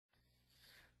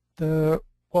The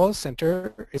Wallace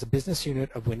Center is a business unit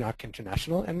of Winnock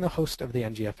International and the host of the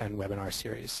NGFN webinar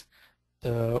series.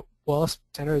 The Wallace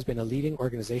Center has been a leading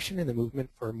organization in the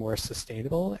movement for more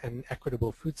sustainable and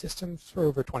equitable food systems for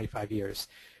over 25 years.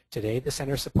 Today, the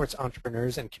center supports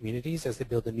entrepreneurs and communities as they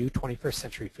build a new 21st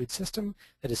century food system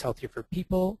that is healthier for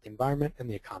people, the environment, and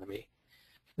the economy.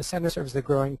 The center serves the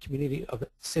growing community of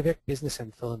civic, business,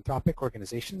 and philanthropic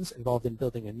organizations involved in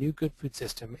building a new good food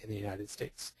system in the United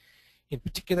States. In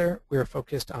particular, we are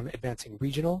focused on advancing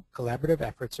regional, collaborative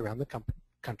efforts around the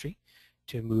country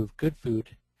to move good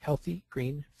food, healthy,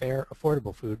 green, fair,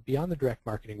 affordable food beyond the direct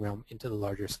marketing realm into the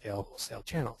larger scale wholesale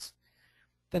channels.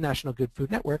 The National Good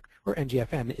Food Network, or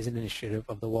NGFN, is an initiative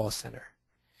of the Wallace Center.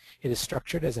 It is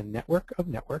structured as a network of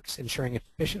networks, ensuring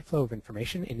efficient flow of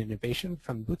information and innovation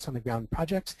from boots-on-the-ground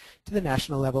projects to the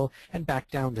national level and back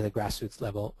down to the grassroots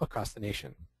level across the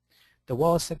nation. The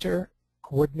Wallace Center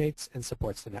coordinates and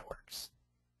supports the networks.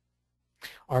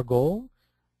 Our goals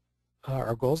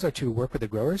are to work with the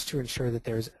growers to ensure that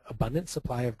there's abundant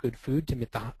supply of good food to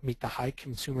meet the high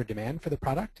consumer demand for the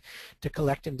product, to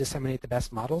collect and disseminate the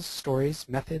best models, stories,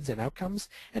 methods, and outcomes,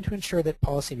 and to ensure that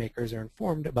policymakers are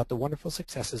informed about the wonderful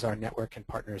successes our network and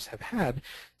partners have had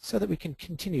so that we can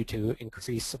continue to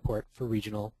increase support for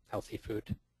regional healthy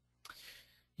food.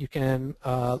 You can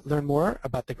learn more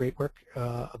about the great work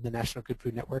of the National Good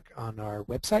Food Network on our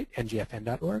website,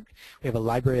 ngfn.org. We have a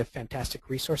library of fantastic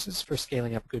resources for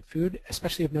scaling up good food.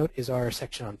 Especially of note is our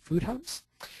section on food hubs.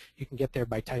 You can get there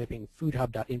by typing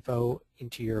foodhub.info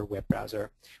into your web browser.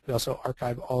 We also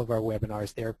archive all of our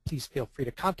webinars there. Please feel free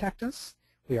to contact us.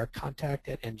 We are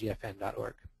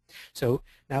contact@ngfn.org. So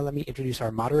now let me introduce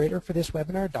our moderator for this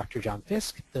webinar, Dr. John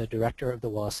Fisk, the director of the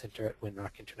Wallace Center at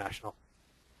Winnock International.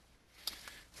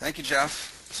 Thank you,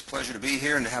 Jeff. It's a pleasure to be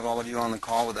here and to have all of you on the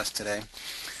call with us today.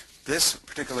 This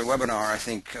particular webinar, I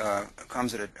think,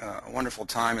 comes at a wonderful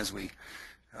time as we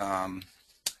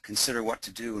consider what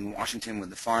to do in Washington with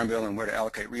the Farm Bill and where to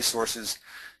allocate resources,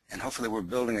 and hopefully we're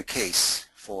building a case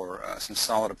for some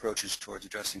solid approaches towards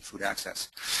addressing food access.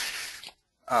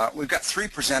 We've got four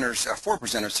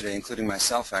presenters today, including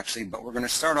myself, actually, but we're going to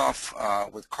start off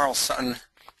with Carl Sutton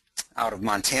out of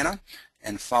Montana,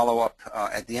 and follow up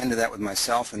at the end of that with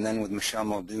myself, and then with Michelle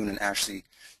Muldoon and Ashley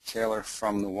Taylor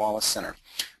from the Wallace Center.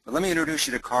 But let me introduce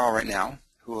you to Carl right now,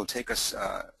 who will take us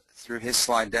through his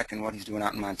slide deck and what he's doing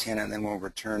out in Montana, and then we'll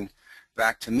return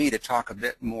back to me to talk a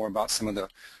bit more about some of the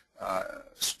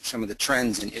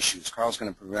trends and issues. Carl's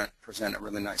going to present a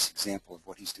really nice example of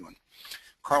what he's doing.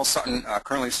 Carl Sutton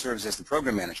currently serves as the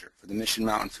program manager for the Mission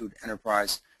Mountain Food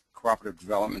Enterprise Cooperative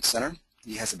Development Center.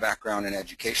 He has a background in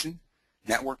education,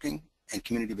 networking, and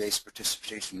community-based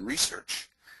participation research,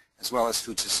 as well as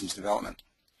food systems development.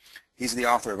 He's the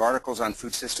author of articles on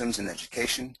food systems and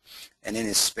education, and in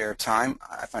his spare time,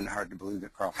 I find it hard to believe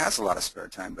that Carl has a lot of spare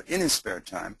time, but in his spare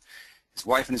time, his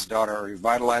wife and his daughter are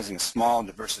revitalizing a small,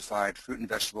 diversified fruit and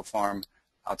vegetable farm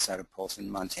outside of Polson,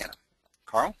 Montana.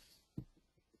 Carl?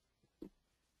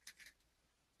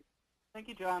 Thank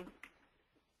you, John.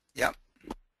 Yep.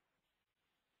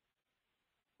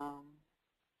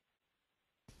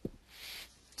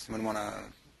 Someone want to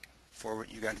forward?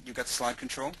 You got the slide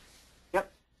control?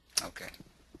 Yep. Okay.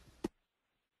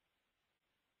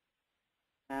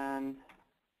 And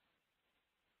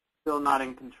still not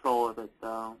in control of it,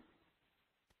 though.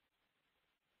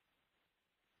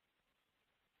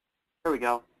 There we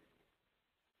go.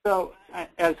 So,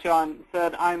 as John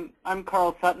said, I'm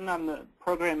Carl Sutton. I'm the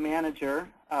program manager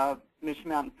of Mission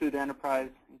Mountain Food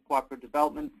Enterprise and Cooperative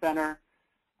Development Center.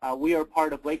 We are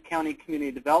part of Lake County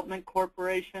Community Development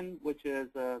Corporation, which is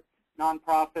a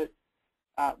nonprofit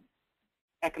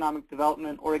economic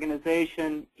development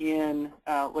organization in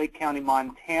Lake County,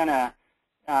 Montana.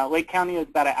 Lake County is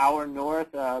about an hour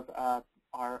north of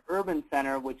our urban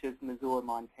center, which is Missoula,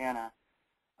 Montana.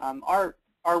 Our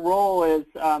role is,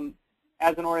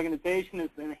 as an organization, is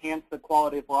to enhance the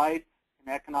quality of life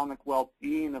and economic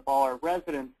well-being of all our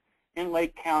residents in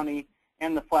Lake County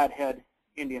and the Flathead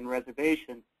Indian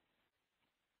Reservation.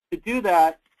 To do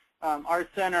that, our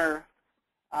center,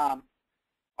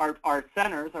 our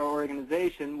centers, our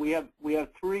organization, we have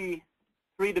three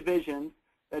divisions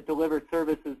that deliver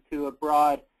services to a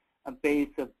broad base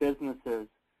of businesses.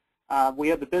 We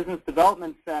have the Business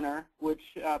Development Center,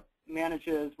 which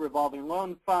manages revolving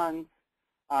loan funds,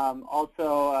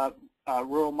 also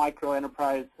rural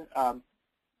microenterprise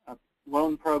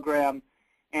loan program,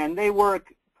 and they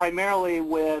work primarily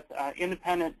with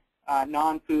independent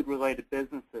non-food related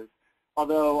businesses,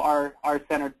 although our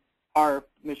center, our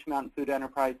Mission Mountain Food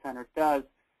Enterprise Center, does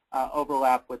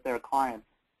overlap with their clients.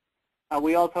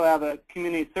 We also have a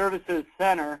Community Services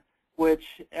Center,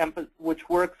 which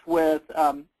works with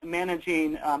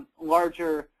managing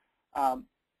larger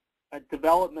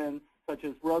developments such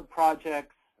as road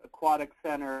projects, aquatic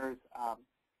centers,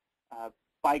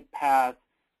 bike paths,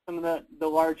 some of the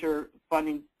larger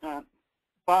funding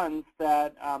funds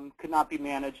that could not be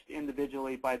managed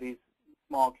individually by these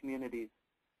small communities.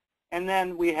 And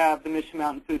then we have the Mission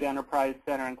Mountain Food Enterprise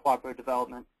Center and Cooperative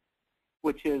Development,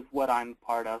 which is what I'm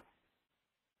part of.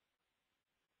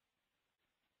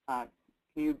 Can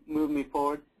you move me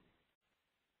forward?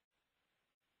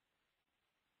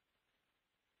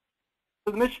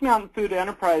 So the Mission Mountain Food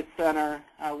Enterprise Center,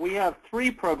 we have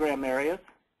 3 program areas.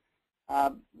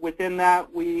 Within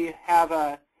that, we have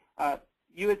a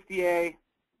USDA,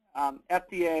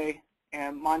 FDA,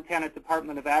 and Montana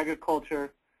Department of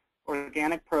Agriculture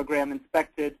organic program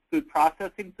inspected food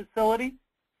processing facility.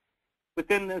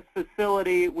 Within this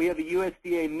facility, we have a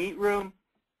USDA meat room.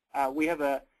 We have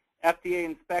a FDA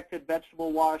inspected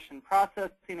vegetable wash and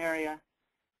processing area.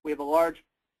 We have a large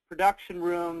production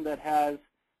room that has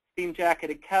steam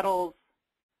jacketed kettles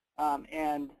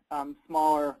and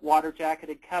smaller water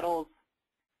jacketed kettles.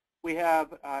 We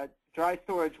have dry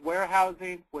storage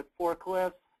warehousing with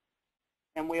forklifts,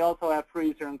 and we also have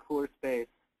freezer and cooler space.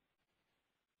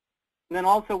 And then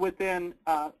also within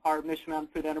our Mission Mountain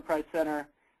Food Enterprise Center,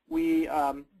 we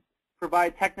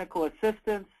provide technical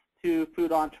assistance to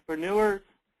food entrepreneurs,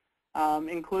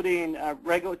 including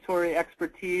regulatory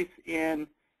expertise in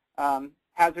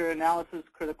hazard analysis,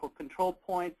 critical control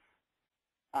points,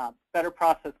 better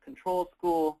process control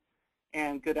school,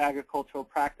 and good agricultural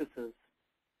practices.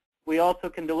 We also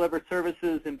can deliver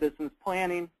services in business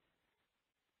planning,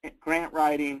 grant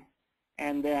writing,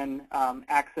 and then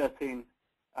accessing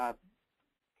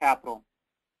capital.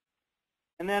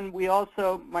 And then we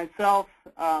also, myself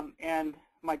and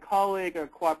my colleague, are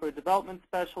cooperative development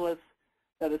specialists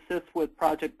that assist with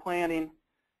project planning,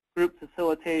 group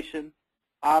facilitation,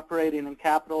 operating and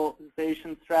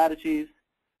capitalization strategies,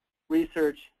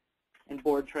 research, and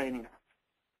board training.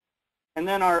 And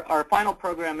then our final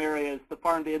program area is the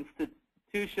Farm to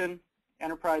Institution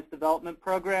Enterprise Development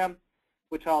Program,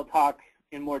 which I'll talk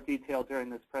in more detail during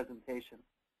this presentation.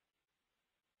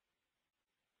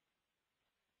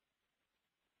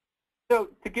 So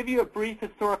to give you a brief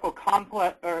historical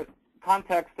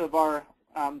context of our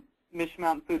Mission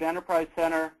Mountain Food Enterprise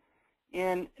Center,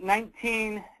 in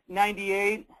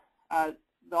 1998, the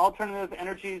Alternative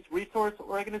Energies Resource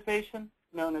Organization,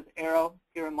 known as AERO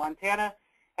here in Montana,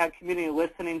 had community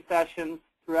listening sessions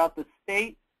throughout the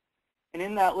state. And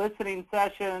in that listening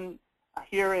session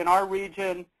here in our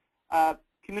region,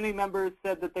 community members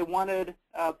said that they wanted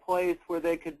a place where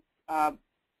they could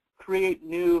create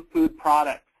new food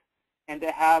products and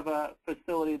to have a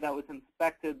facility that was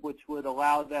inspected, which would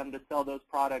allow them to sell those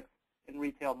products in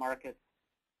retail markets.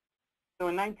 So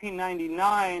in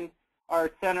 1999,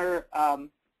 our center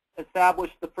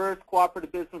established the first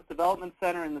cooperative business development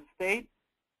center in the state.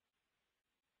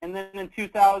 And then in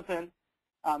 2000,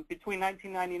 between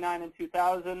 1999 and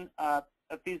 2000, a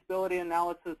feasibility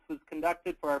analysis was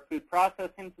conducted for our food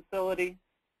processing facility.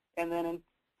 And then in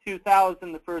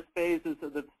 2000, the first phases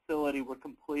of the facility were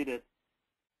completed.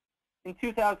 In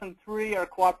 2003, our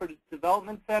Cooperative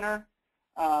Development Center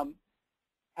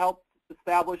helped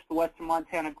establish the Western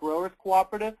Montana Growers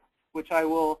Cooperative, which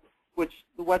the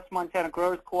Western Montana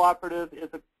Growers Cooperative is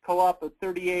a co-op of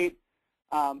 38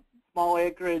 small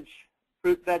acreage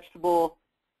fruit, vegetable,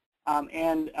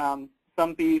 and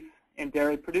some beef and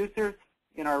dairy producers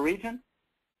in our region.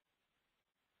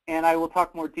 And I will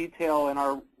talk more detail in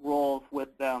our roles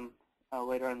with them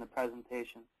later in the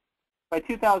presentation. By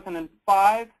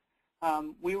 2005,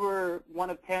 we were one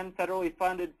of 10 federally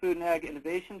funded food and ag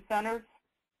innovation centers.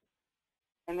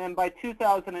 And then by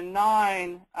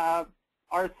 2009,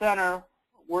 our center,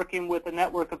 working with a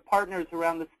network of partners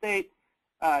around the state,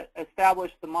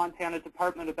 established the Montana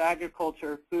Department of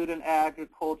Agriculture Food and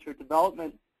Agriculture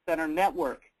Development Center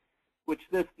Network, which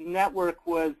this network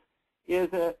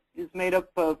is made up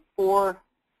of 4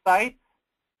 sites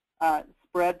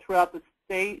spread throughout the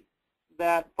state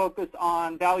that focus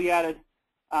on value-added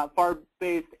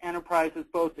farm-based enterprises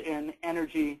both in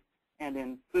energy and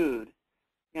in food.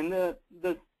 And the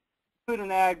Food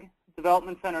and Ag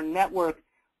Development Center Network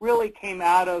really came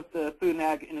out of the Food and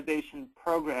Ag Innovation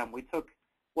Program. We took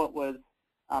what was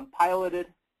piloted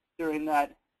during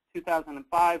that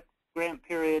 2005 grant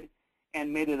period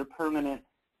and made it a permanent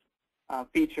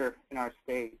feature in our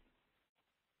state.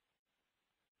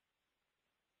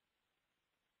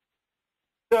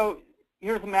 So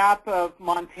here's a map of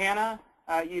Montana.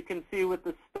 You can see with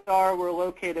the star we're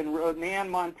located in Ronan,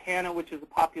 Montana, which is a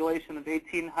population of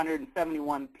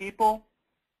 1,871 people.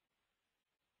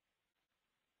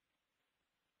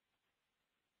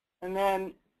 And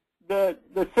then the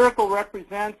circle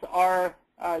represents our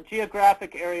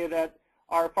geographic area that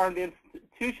our Farm to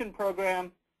Institution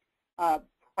program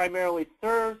primarily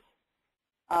serves.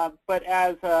 But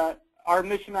as our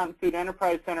Mission Mountain Food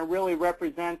Enterprise Center really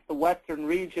represents the western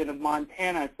region of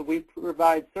Montana, so we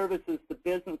provide services to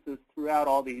businesses throughout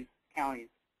all these counties.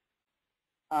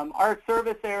 Our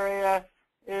service area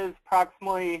is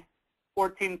approximately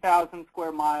 14,000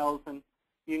 square miles, and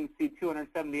you can see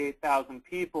 278,000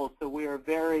 people, so we are a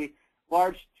very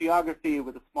large geography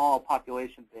with a small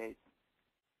population base.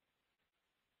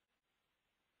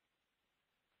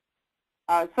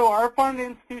 So our Farm to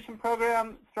Institution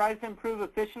program strives to improve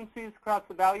efficiencies across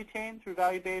the value chain through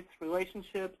value-based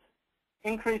relationships,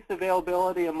 increase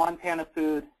availability of Montana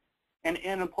food, and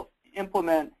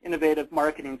implement innovative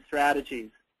marketing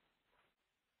strategies.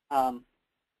 To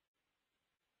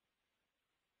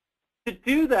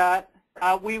do that,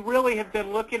 we really have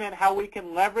been looking at how we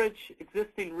can leverage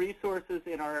existing resources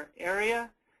in our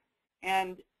area,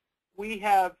 and we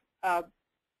have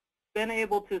been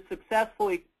able to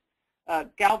successfully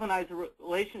galvanize a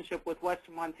relationship with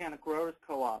Western Montana Growers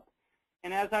Co-op.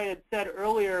 And as I had said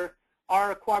earlier,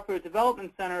 our Cooperative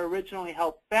Development Center originally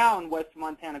helped found Western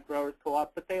Montana Growers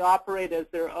Co-op, but they operate as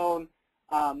their own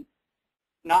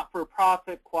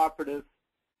not-for-profit cooperative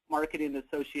marketing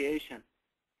association.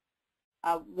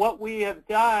 What we have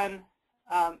done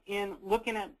in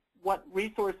looking at what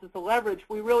resources to leverage,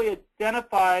 we really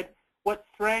identified what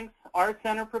strengths our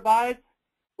center provides,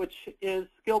 which is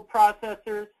skilled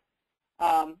processors.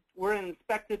 We're an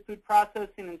inspected food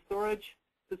processing and storage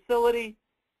facility,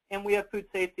 and we have food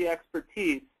safety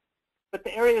expertise. But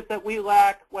the areas that we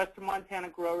lack, Western Montana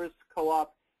Growers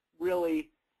Co-op really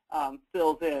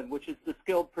fills in, which is the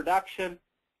skilled production,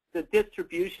 the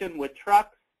distribution with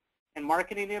trucks and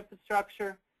marketing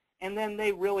infrastructure, and then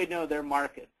they really know their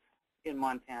markets in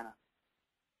Montana.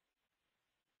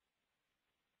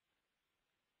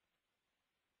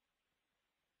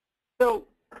 So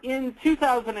in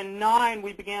 2009,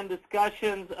 we began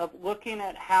discussions of looking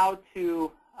at how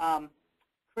to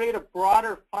create a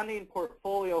broader funding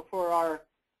portfolio for our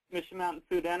Mission Mountain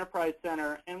Food Enterprise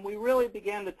Center, and we really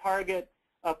began to target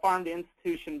a Farm to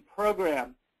Institution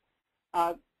program.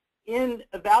 In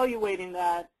evaluating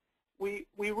that, we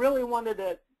really wanted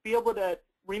to be able to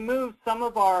remove some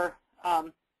of our,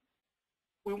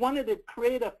 we wanted to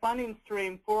create a funding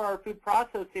stream for our food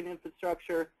processing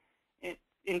infrastructure,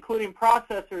 including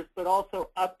processors, but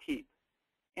also upkeep.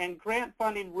 And grant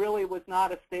funding really was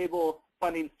not a stable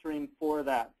funding stream for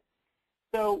that.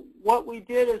 So what we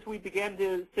did is we began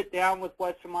to sit down with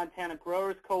Western Montana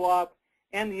Growers Co-op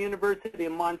and the University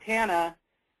of Montana,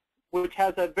 which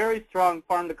has a very strong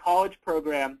farm-to-college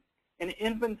program, and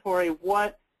inventory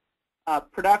what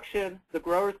production the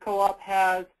Growers Co-op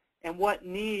has and what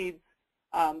needs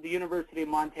the University of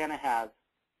Montana has.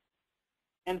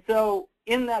 And so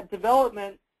in that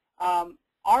development,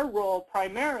 our role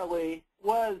primarily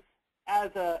was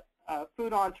as a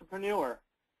food entrepreneur.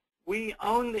 We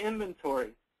own the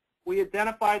inventory. We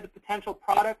identified the potential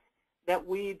products that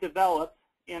we developed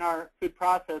in our food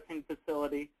processing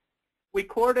facility. We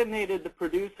coordinated the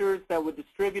producers that would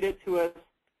distribute it to us.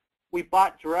 We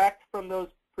bought direct from those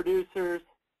producers.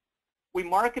 We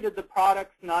marketed the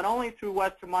products not only through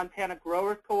Western Montana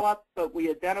Growers Co-op, but we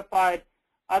identified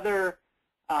other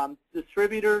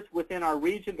distributors within our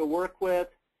region to work with.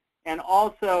 And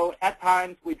also, at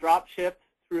times, we drop shipped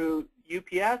through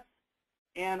UPS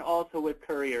and also with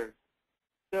couriers.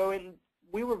 So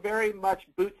we were very much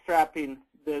bootstrapping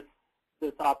this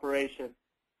operation.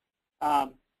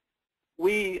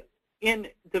 In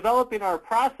developing our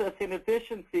processing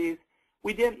efficiencies,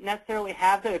 we didn't necessarily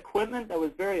have the equipment that was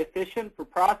very efficient for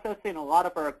processing a lot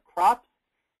of our crops.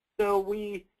 So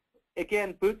we,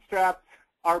 again, bootstrapped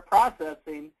our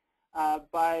processing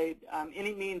by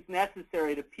any means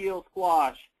necessary to peel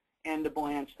squash and to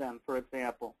blanch them, for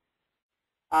example.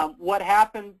 What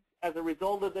happened as a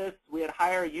result of this, we had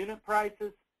higher unit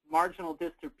prices, marginal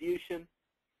distribution.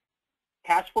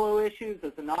 Cash flow issues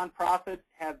as a nonprofit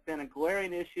have been a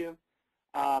glaring issue.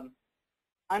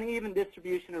 Uneven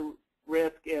distribution of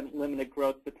risk and limited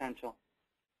growth potential.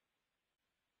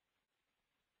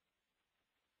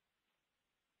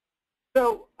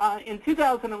 So in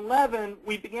 2011,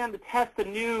 we began to test a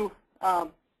new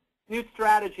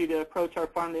strategy to approach our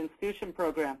Farm to Institution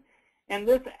program. And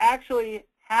this actually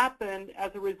happened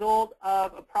as a result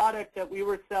of a product that we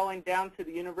were selling down to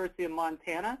the University of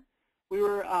Montana. We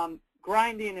were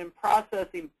grinding and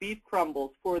processing beef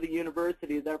crumbles for the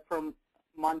university that are from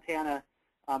Montana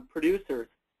producers.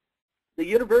 The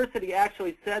university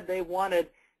actually said they wanted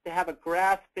to have a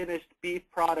grass-finished beef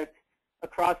product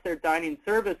across their dining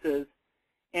services,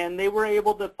 and they were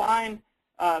able to find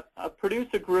a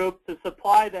producer group to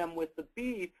supply them with the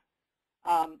beef.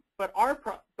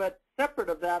 But separate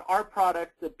of that, our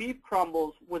product, the beef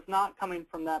crumbles, was not coming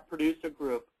from that producer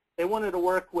group. They wanted to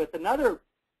work with another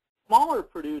smaller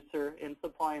producer in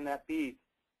supplying that beef.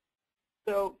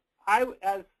 So I,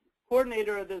 as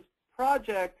coordinator of this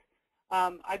project,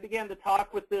 I began to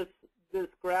talk with this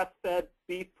grass-fed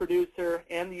beef producer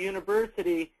and the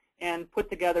university and put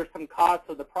together some costs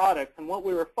of the products. And what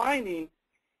we were finding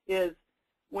is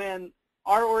when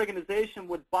our organization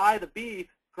would buy the beef,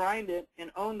 grind it,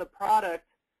 and own the product,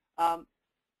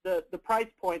 the price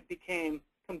point became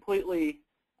completely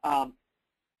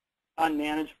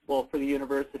unmanageable for the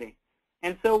university.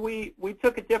 And so we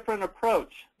took a different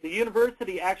approach. The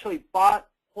university actually bought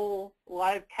whole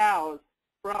live cows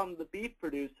from the beef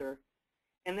producer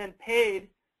and then paid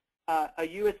a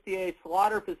USDA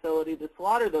slaughter facility to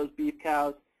slaughter those beef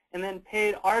cows, and then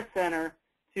paid our center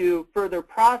to further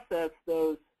process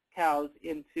those cows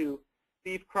into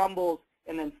beef crumbles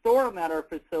and then store them at our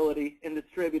facility and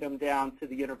distribute them down to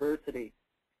the university.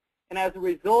 And as a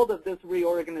result of this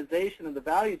reorganization of the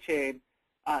value chain,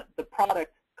 the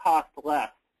product cost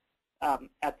less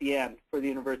at the end for the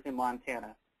University of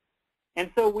Montana. And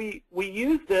so we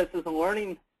used this as a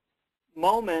learning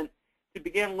moment to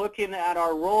begin looking at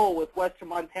our role with Western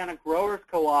Montana Growers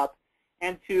Co-op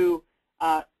and to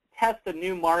test a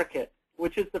new market,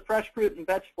 which is the fresh fruit and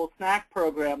vegetable snack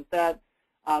program that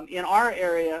in our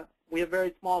area, we have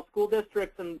very small school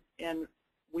districts, and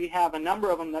we have a number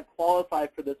of them that qualify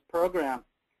for this program.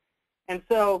 And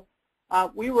so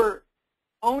we were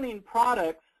owning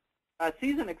products,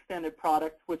 season extended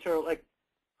products, which are like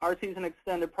our season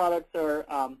extended products are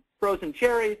frozen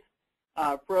cherries,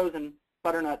 frozen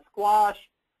butternut squash,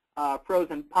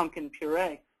 frozen pumpkin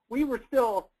puree. We were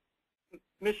still,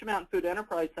 Mission Mountain Food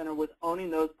Enterprise Center was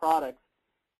owning those products.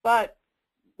 But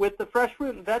with the fresh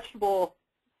fruit and vegetable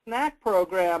snack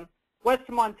program,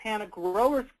 Western Montana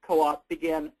Growers Co-op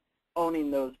began owning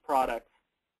those products.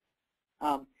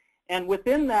 And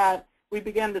within that, we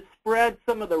began to spread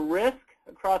some of the risk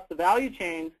across the value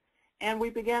chains, and we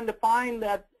began to find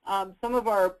that some of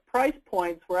our price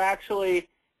points were actually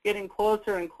getting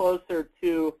closer and closer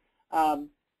to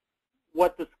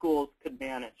what the schools could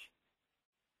manage.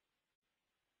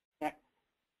 Next.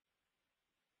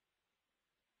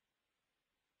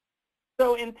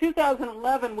 So in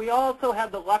 2011, we also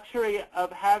had the luxury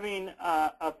of having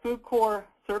a Food Corps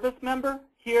service member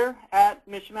here at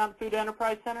Mission Mountain Food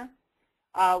Enterprise Center.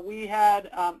 We had,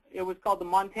 it was called the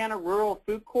Montana Rural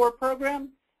Food Corps Program,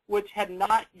 which had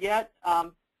not yet,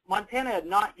 Montana had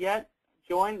not yet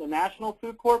joined the National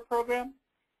Food Corps Program.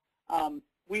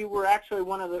 We were actually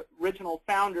one of the original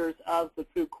founders of the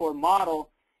Food Corps model,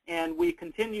 and we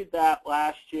continued that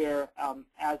last year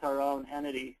as our own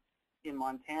entity in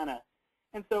Montana.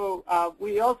 And so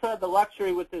we also had the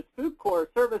luxury with this Food Corps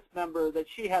service member that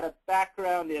she had a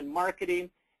background in marketing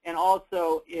and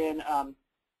also in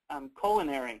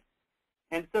culinary.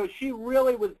 And so she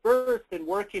really was versed in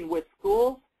working with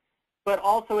schools, but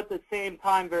also at the same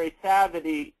time very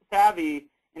savvy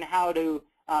in how to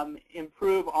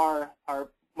improve our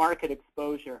market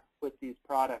exposure with these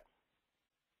products.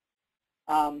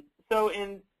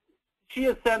 She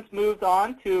has since moved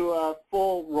on to a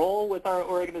full role with our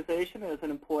organization as an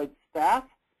employed staff,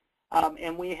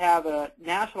 and we have a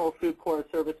National Food Corps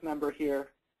service member here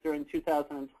during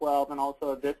 2012 and also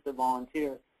a VISTA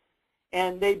volunteer.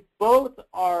 And they both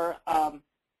are,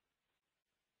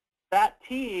 that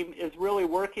team is really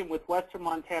working with Western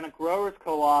Montana Growers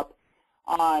Co-op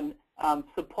on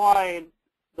supplying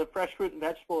the fresh fruit and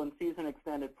vegetable and season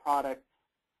extended products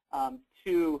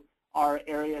to our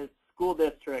area school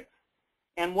districts.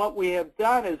 And what we have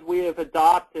done is we have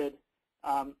adopted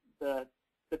the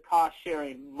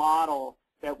cost-sharing model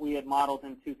that we had modeled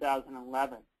in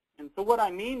 2011. And so what I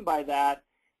mean by that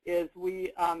is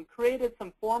we created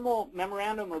some formal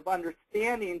memorandum of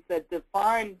understandings that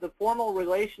define the formal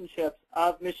relationships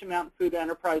of Mission Mountain Food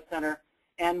Enterprise Center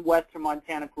and Western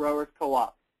Montana Growers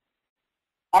Co-op.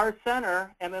 Our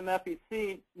center,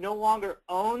 MMFEC, no longer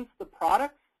owns the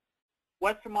products.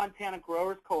 Western Montana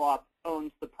Growers Co-op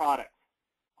owns the products.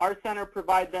 Our center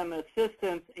provides them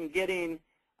assistance in getting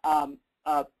an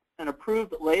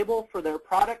approved label for their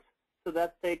products so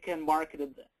that they can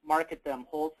market them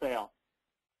wholesale.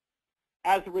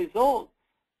 As a result,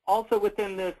 also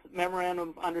within this memorandum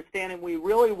of understanding, we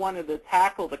really wanted to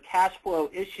tackle the cash flow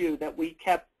issue that we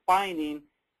kept finding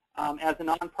as a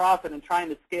nonprofit and trying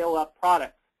to scale up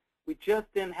products. We just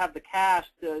didn't have the cash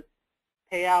to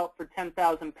pay out for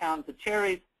 10,000 pounds of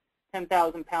cherries,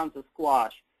 10,000 pounds of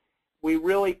squash. we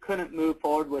really couldn't move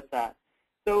forward with that.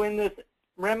 So in this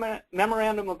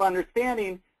Memorandum of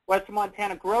Understanding, Western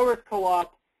Montana Growers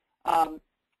Co-op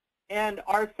and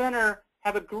our center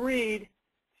have agreed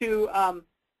to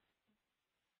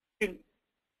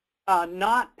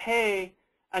not pay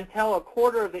until a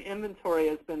quarter of the inventory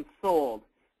has been sold.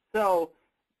 So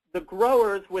the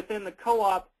growers within the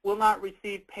co-op will not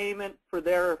receive payment for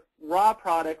their raw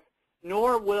products,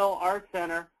 nor will our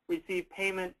center receive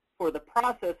payment for the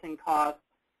processing costs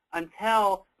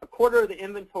until a quarter of the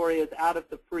inventory is out of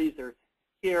the freezers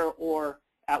here or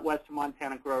at Western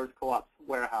Montana Growers Co-op's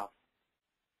warehouse.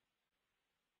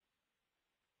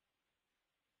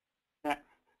 Next.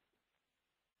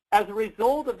 As a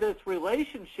result of this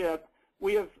relationship,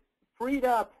 we have freed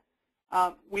up,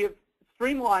 we have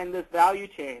streamlined this value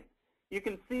chain. You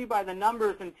can see by the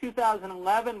numbers in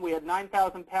 2011, we had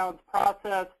 9,000 pounds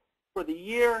processed for the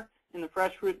year in the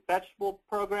fresh fruit vegetable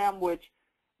program, which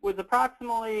was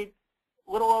approximately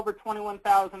a little over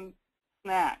 21,000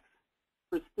 snacks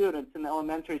for students in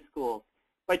elementary schools.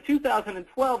 By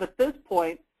 2012, at this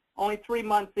point, only 3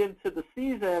 months into the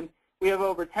season, we have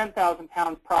over 10,000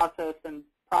 pounds processed and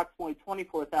approximately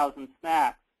 24,000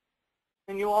 snacks.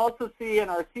 And you'll also see in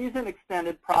our season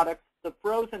extended products, the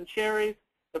frozen cherries,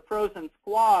 the frozen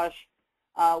squash,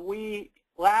 we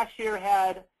last year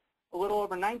had a little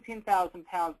over 19,000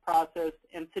 pounds processed,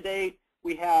 and to date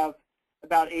we have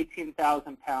about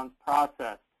 18,000 pounds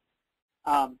processed.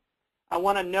 I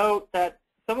want to note that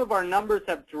some of our numbers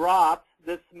have dropped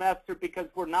this semester because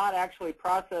we're not actually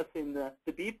processing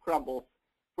the beef crumbles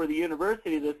for the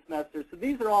university this semester. So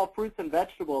these are all fruits and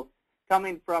vegetables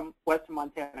coming from Western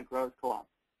Montana Growers Co-op.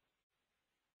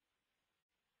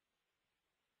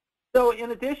 So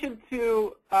in addition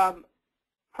to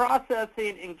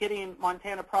processing and getting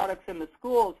Montana products in the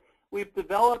schools, we've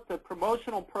developed a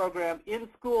promotional program in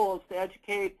schools to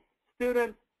educate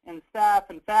students and staff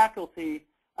and faculty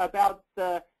about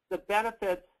the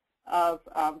benefits of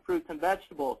fruits and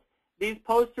vegetables. These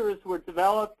posters were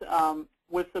developed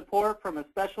with support from a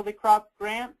specialty crop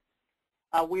grant.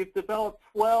 We've developed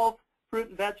 12 fruit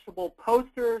and vegetable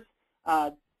posters,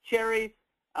 cherries,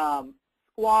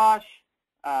 squash,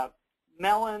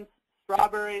 melons,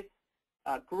 strawberries,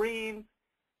 greens.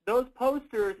 Those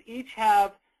posters each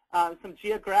have some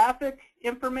geographic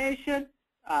information,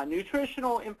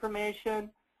 nutritional information,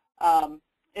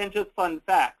 and just fun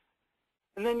facts.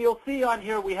 And then you'll see on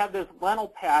here we have this lentil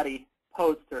patty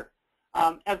poster.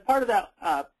 As part of that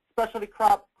specialty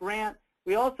crop grant,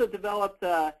 we also developed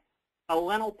a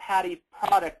lentil patty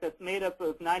product that's made up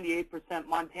of 98%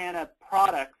 Montana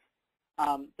products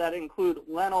that include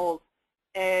lentils,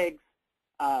 eggs,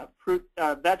 fruit,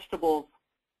 vegetables.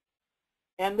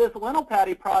 And this lentil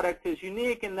patty product is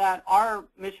unique in that our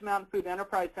Mission Mountain Food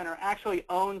Enterprise Center actually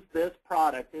owns this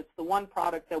product. It's the one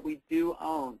product that we do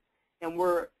own. And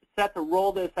we're set to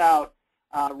roll this out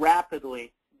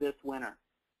rapidly this winter.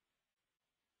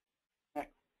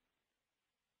 Next.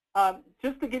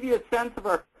 Just to give you a sense of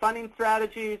our funding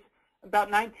strategies,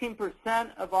 about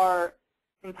 19% of our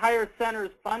entire center's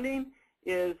funding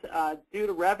is due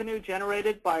to revenue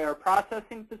generated by our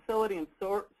processing facility and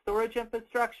storage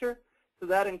infrastructure. So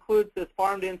that includes this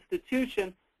farm to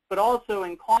institution, but also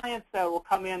in clients that will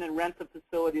come in and rent the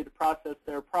facility to process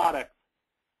their products.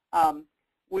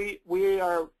 We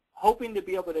are hoping to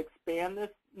be able to expand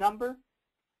this number,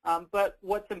 but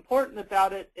what's important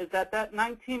about it is that that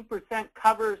 19%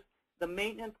 covers the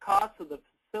maintenance costs of the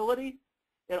facility.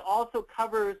 It also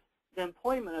covers the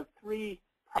employment of 3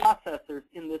 processors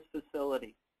in this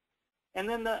facility. And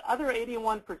then the other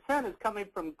 81% is coming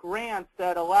from grants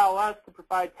that allow us to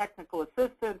provide technical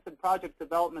assistance and project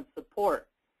development support.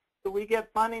 So we get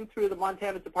funding through the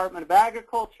Montana Department of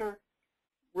Agriculture,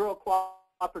 Rural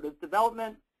Cooperative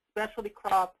Development, Specialty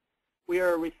Crop. We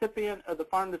are a recipient of the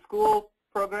Farm to School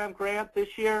program grant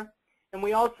this year. And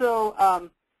we also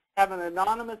have an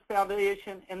anonymous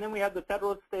foundation, and then we have the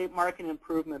Federal and State Market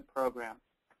Improvement Program.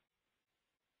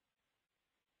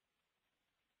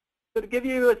 So to give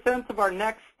you a sense of our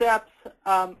next steps,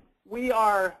 we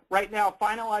are right now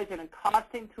finalizing a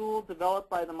costing tool developed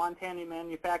by the Montana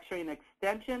Manufacturing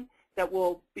Extension that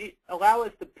will allow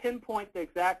us to pinpoint the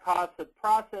exact cost of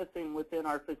processing within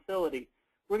our facility.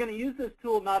 We're going to use this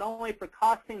tool not only for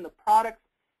costing the products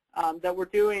that we're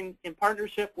doing in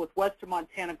partnership with Western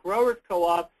Montana Growers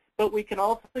Co-op, but we can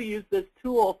also use this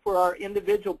tool for our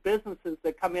individual businesses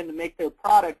that come in to make their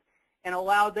products and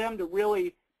allow them to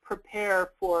really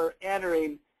prepare for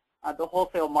entering the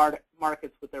wholesale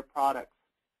markets with their products.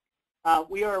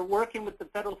 We are working with the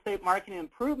Federal State Marketing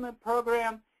Improvement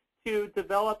Program to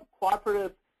develop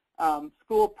cooperative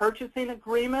school purchasing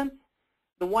agreements.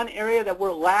 The one area that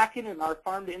we're lacking in our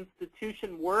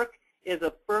farm-to-institution work is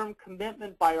a firm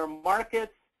commitment by our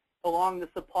markets along the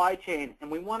supply chain.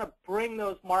 And we want to bring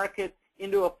those markets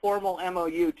into a formal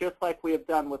MOU, just like we have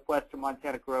done with Western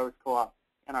Montana Growers Co-op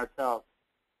and ourselves.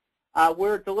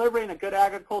 We're delivering a good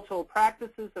agricultural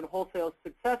practices and wholesale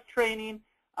success training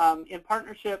in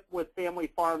partnership with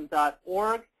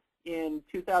familyfarm.org in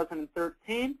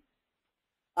 2013.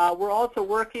 We're also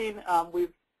working,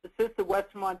 we've assisted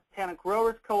Western Montana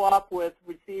Growers Co-op with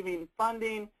receiving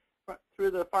funding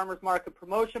through the Farmers Market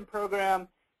Promotion Program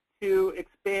to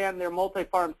expand their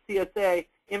multi-farm CSA,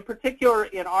 in particular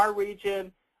in our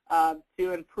region,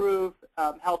 to improve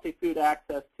healthy food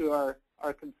access to our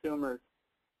consumers.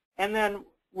 And then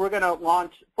we're going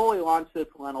to fully launch this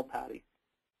lentil patty.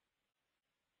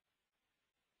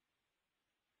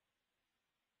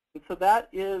 And so that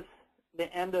is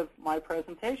the end of my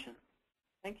presentation.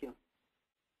 Thank you.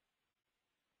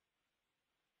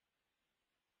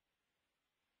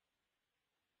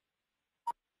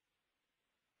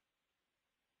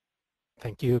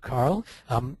 Thank you, Carl.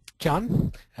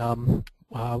 John,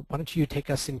 why don't you take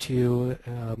us into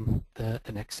the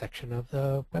next section of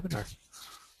the webinar?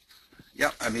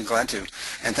 Yeah, I'd be glad to.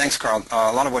 And thanks, Carl.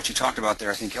 A lot of what you talked about there,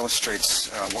 I think,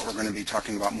 illustrates what we're going to be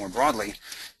talking about more broadly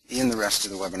in the rest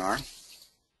of the webinar.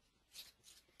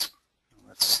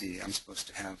 Let's see, I'm supposed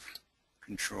to have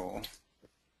control.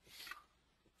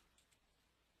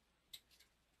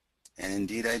 And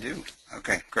indeed I do.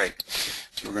 Okay, great.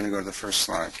 So we're going to go to the first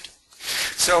slide.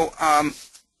 So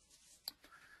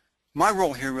my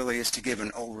role here really is to give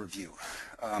an overview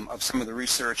of some of the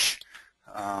research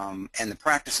and the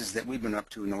practices that we've been up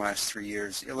to in the last 3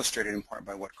 years, illustrated in part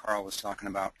by what Carl was talking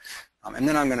about. And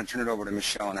then I'm going to turn it over to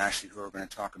Michelle and Ashley, who are going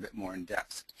to talk a bit more in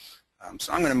depth.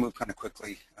 So I'm going to move kind of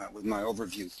quickly with my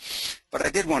overview. But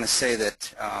I did want to say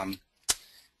that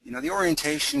you know, the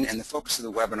orientation and the focus of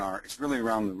the webinar is really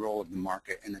around the role of the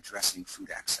market in addressing food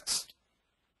access.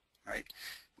 Right?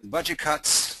 With budget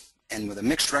cuts and with a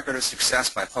mixed record of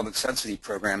success by public subsidy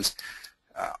programs,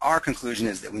 our conclusion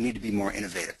is that we need to be more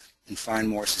innovative and find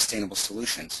more sustainable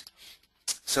solutions,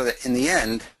 so that in the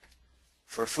end,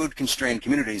 for food-constrained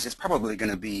communities, it's probably going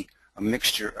to be a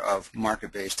mixture of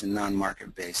market-based and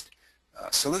non-market-based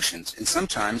solutions, and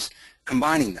sometimes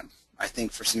combining them. I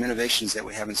think for some innovations that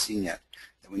we haven't seen yet,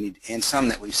 that we need, and some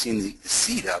that we've seen the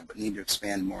seed of, but need to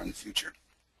expand more in the future.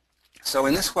 So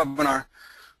in this webinar,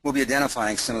 we'll be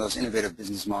identifying some of those innovative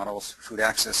business models for food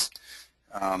access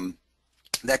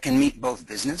that can meet both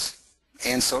business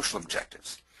and social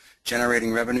objectives,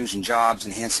 generating revenues and jobs,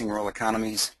 enhancing rural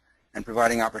economies, and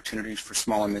providing opportunities for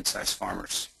small and mid-sized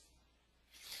farmers.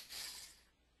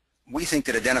 We think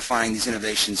that identifying these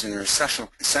innovations and their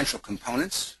essential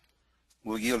components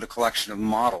will yield a collection of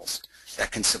models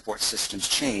that can support systems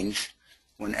change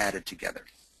when added together.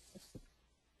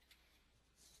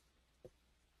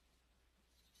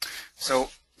 So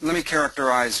let me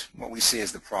characterize what we see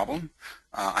as the problem.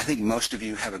 I think most of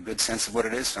you have a good sense of what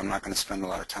it is, so I'm not going to spend a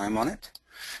lot of time on it.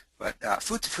 But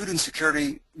food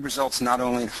insecurity results not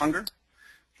only in hunger,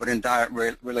 but in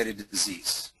diet-related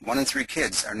disease. 1 in 3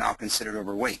 kids are now considered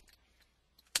overweight,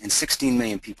 and 16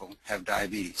 million people have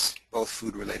diabetes, both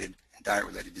food-related and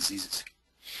diet-related diseases.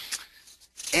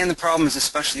 And the problem is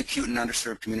especially acute in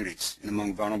underserved communities and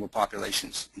among vulnerable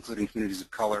populations, including communities of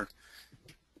color,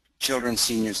 children,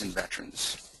 seniors, and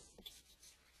veterans.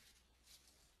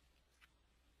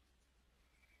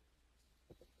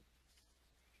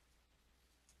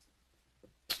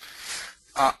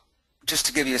 Just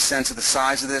to give you a sense of the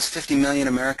size of this, 50 million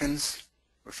Americans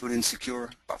were food insecure,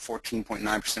 about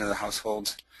 14.9% of the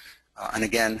households. And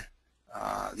again,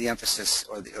 the emphasis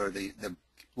or the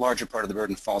larger part of the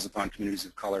burden falls upon communities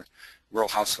of color, rural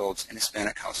households, and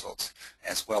Hispanic households,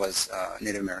 as well as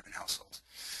Native American households.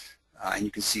 And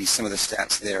you can see some of the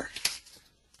stats there.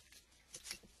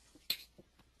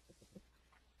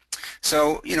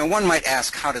 So, you know, one might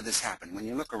ask, how did this happen? When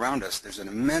you look around us, there's an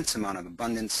immense amount of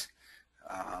abundance,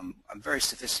 a very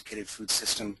sophisticated food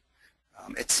system.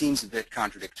 It seems a bit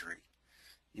contradictory,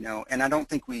 you know, and I don't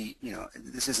think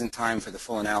this isn't time for the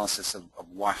full analysis of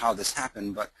how this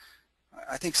happened, but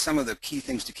I think some of the key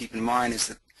things to keep in mind is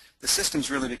that the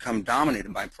system's really become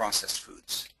dominated by processed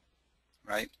foods,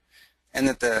 right? And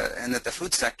that the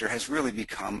food sector has really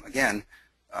become, again,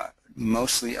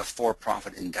 mostly a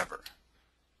for-profit endeavor,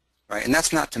 right? And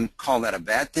that's not to call that a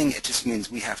bad thing. It just means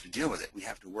we have to deal with it. We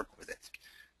have to work with it.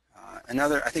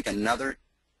 I think another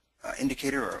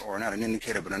indicator, or not an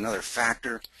indicator, but another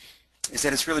factor, is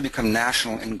that it's really become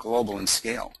national and global in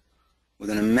scale, with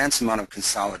an immense amount of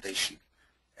consolidation,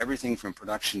 everything from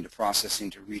production to processing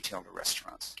to retail to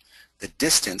restaurants. The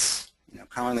distance,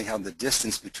 commonly held, the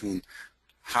distance between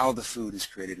how the food is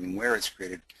created and where it's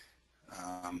created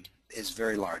is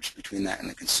very large between that and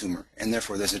the consumer, and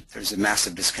therefore there's a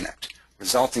massive disconnect,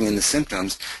 resulting in the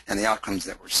symptoms and the outcomes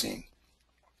that we're seeing.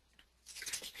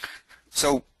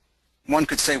 So one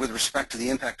could say, with respect to the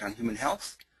impact on human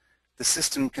health, the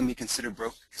system can be considered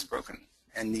broken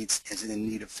and is in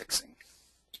need of fixing.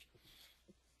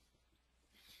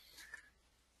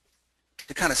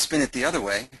 To kind of spin it the other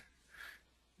way,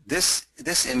 this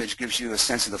image gives you a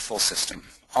sense of the full system,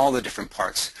 all the different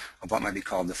parts of what might be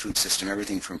called the food system,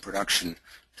 everything from production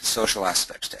to social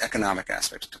aspects to economic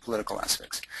aspects to political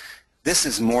aspects. This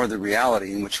is more the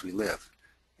reality in which we live,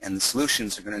 and the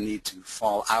solutions are going to need to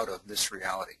fall out of this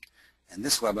reality. And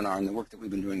this webinar and the work that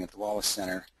we've been doing at the Wallace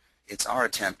Center, it's our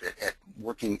attempt at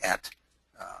working at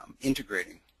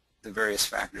integrating the various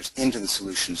factors into the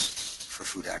solutions for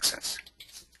food access.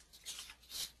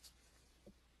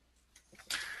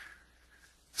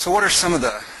 So what are some of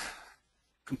the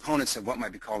components of what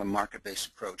might be called a market-based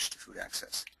approach to food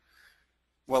access?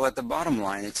 Well, at the bottom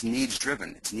line, it's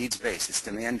needs-driven, it's needs-based, it's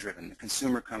demand-driven. The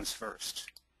consumer comes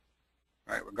first,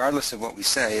 right? Regardless of what we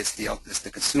say, it's the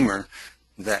consumer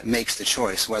that makes the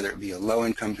choice, whether it be a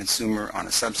low-income consumer on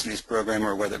a subsidies program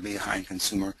or whether it be a high-income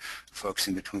consumer, folks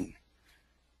in between,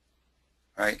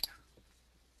 right?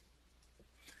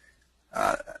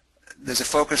 There's a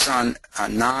focus on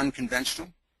non-conventional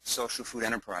social food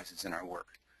enterprises in our work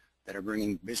that are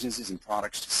bringing businesses and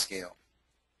products to scale,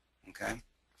 okay?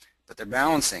 But they're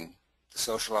balancing the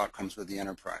social outcomes with the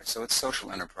enterprise, so it's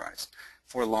social enterprise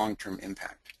for long-term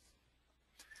impact.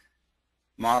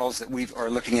 Models that we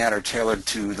are looking at are tailored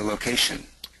to the location,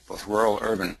 both rural,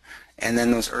 urban, and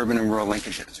then those urban and rural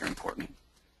linkages are important.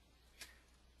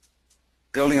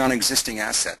 Building on existing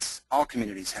assets. All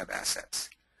communities have assets.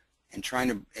 And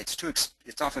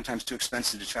it's oftentimes too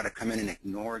expensive to try to come in and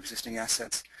ignore existing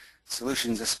assets.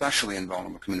 Solutions, especially in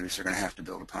vulnerable communities, are going to have to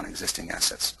build upon existing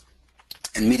assets.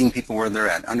 And meeting people where they're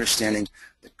at, understanding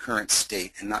the current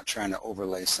state and not trying to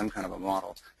overlay some kind of a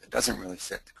model that doesn't really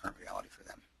fit the current reality for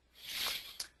them.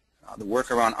 Our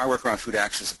work around food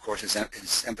access, of course, its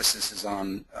emphasis is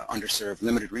on underserved,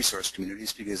 limited resource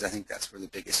communities, because I think that's where the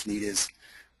biggest need is.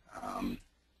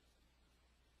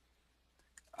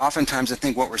 Oftentimes, I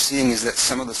think what we're seeing is that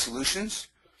some of the solutions,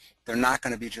 they're not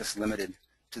going to be just limited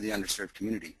to the underserved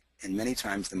community. And many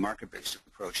times, the market-based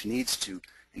approach needs to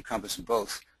encompass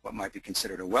both what might be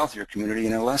considered a wealthier community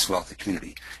and a less wealthy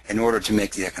community in order to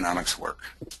make the economics work.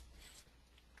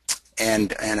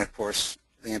 And of course,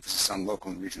 the emphasis on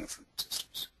local and regional food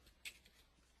systems.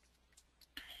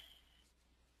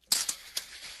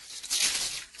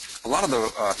 A lot of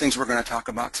the things we're going to talk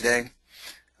about today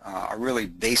are really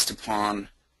based upon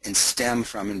and stem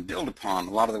from and build upon a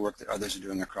lot of the work that others are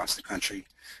doing across the country,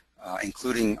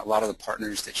 including a lot of the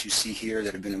partners that you see here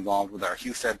that have been involved with our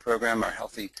HUFED program, our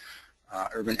Healthy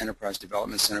Urban Enterprise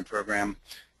Development Center program,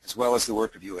 as well as the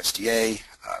work of USDA,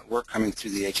 work coming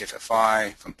through the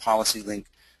HFFI, from PolicyLink,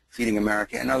 Feeding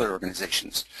America, and other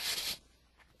organizations.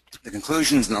 The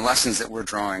conclusions and the lessons that we're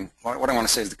drawing, what I want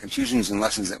to say is the conclusions and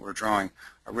lessons that we're drawing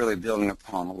are really building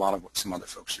upon a lot of what some other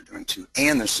folks are doing too,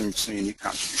 and there's some unique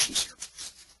contributions here.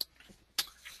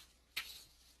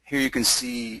 Here you can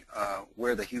see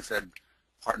where the HUFED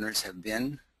partners have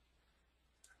been.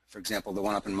 For example, the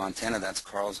one up in Montana, that's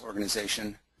Carl's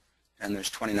organization, and there's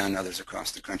 29 others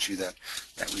across the country that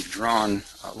we've drawn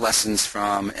lessons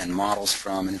from and models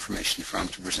from and information from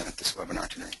to present at this webinar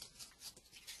today.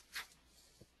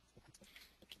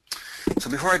 So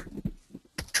before I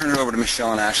turn it over to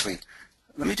Michelle and Ashley,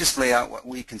 let me just lay out what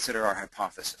we consider our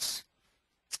hypothesis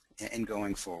in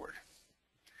going forward.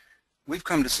 We've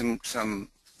come to some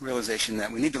realization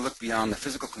that we need to look beyond the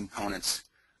physical components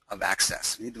of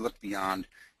access. We need to look beyond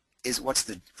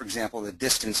for example, the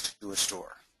distance to a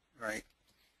store, right?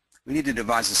 We need to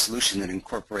devise a solution that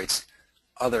incorporates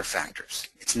other factors.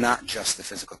 It's not just the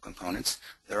physical components.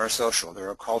 There are social, there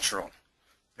are cultural.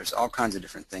 There's all kinds of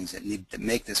different things that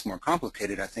make this more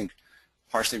complicated, I think,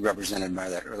 partially represented by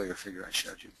that earlier figure I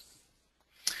showed you.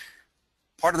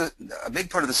 A big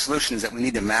part of the solution is that we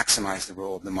need to maximize the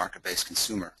role of the market-based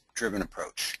consumer-driven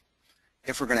approach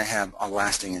if we're going to have a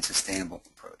lasting and sustainable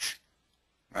approach,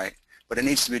 right? But it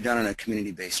needs to be done in a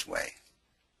community-based way.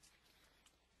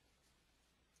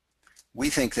 We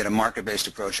think that a market-based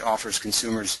approach offers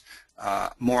consumers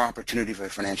more opportunity for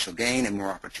financial gain and more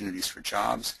opportunities for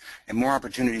jobs and more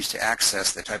opportunities to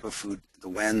access the type of food, the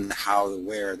when, the how, the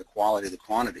where, the quality, the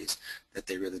quantities that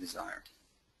they really desire.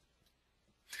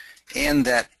 And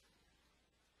that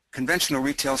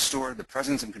the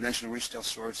presence of conventional retail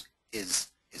stores is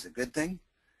a good thing,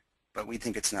 but we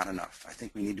think it's not enough. I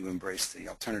think we need to embrace the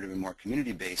alternative and more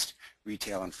community-based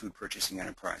retail and food purchasing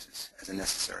enterprises as a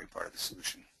necessary part of the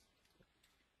solution.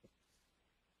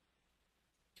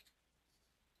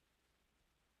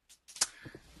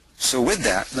 So with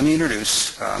that, let me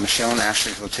introduce Michelle and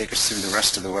Ashley, who will take us through the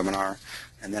rest of the webinar,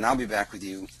 and then I'll be back with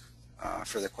you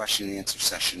for the question and answer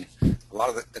session. A lot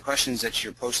of the questions that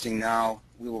you're posting now,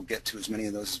 we will get to as many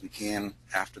of those as we can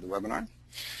after the webinar.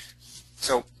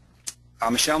 So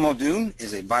Michelle Muldoon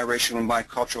is a biracial and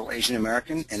bicultural Asian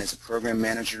American and is a program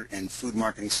manager and food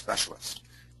marketing specialist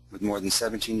with more than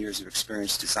 17 years of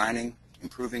experience designing,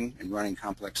 improving, and running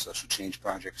complex social change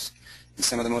projects in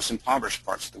some of the most impoverished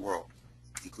parts of the world,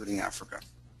 including Africa.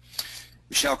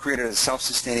 Michelle created a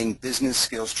self-sustaining business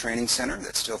skills training center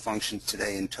that still functions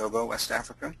today in Togo, West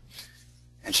Africa,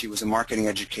 and she was a marketing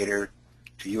educator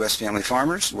to U.S. family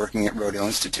farmers working at Rodale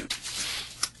Institute.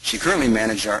 She currently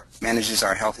manages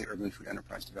our Healthy Urban Food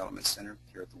Enterprise Development Center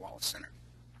here at the Wallace Center.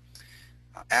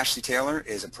 Ashley Taylor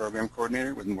is a program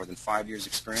coordinator with more than 5 years'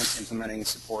 experience implementing and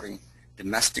supporting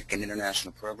domestic and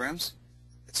international programs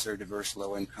that serve diverse,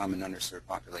 low-income, and underserved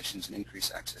populations and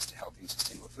increase access to healthy and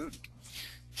sustainable food.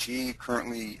 She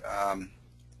currently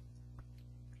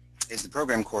is the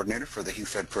program coordinator for the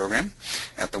HUFED program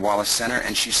at the Wallace Center,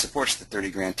 and she supports the 30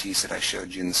 grantees that I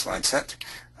showed you in the slide set,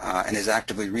 and is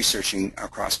actively researching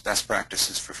across best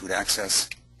practices for food access,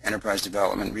 enterprise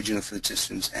development, regional food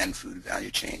systems, and food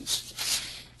value chains.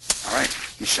 All right,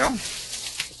 Michelle.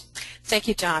 Thank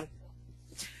you, John.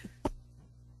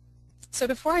 So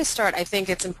before I start, I think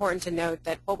it's important to note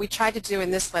that what we tried to do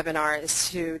in this webinar is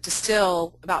to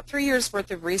distill about 3 years' worth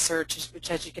of research,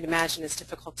 which, as you can imagine, is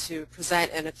difficult to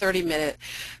present in a 30-minute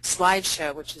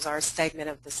slideshow, which is our segment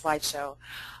of the slideshow.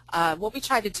 What we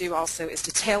tried to do also is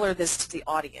to tailor this to the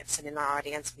audience, and in our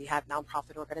audience we have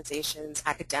nonprofit organizations,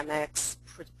 academics,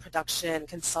 production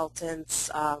consultants,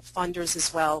 funders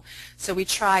as well. So we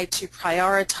tried to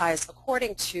prioritize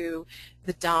according to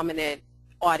the dominant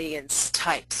audience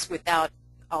types without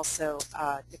also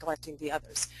neglecting the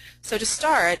others. So to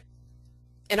start,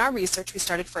 in our research, we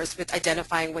started first with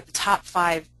identifying what the top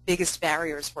 5 biggest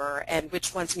barriers were and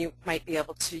which ones you might be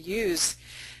able to use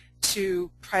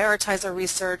to prioritize our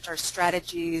research, our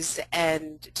strategies,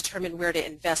 and determine where to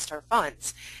invest our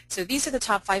funds. So these are the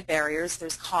top 5 barriers.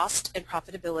 There's cost and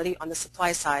profitability on the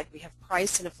supply side. We have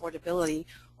price and affordability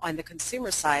on the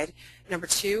consumer side. Number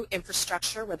 2,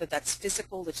 infrastructure, whether that's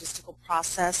physical, logistical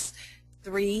process.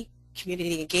 3,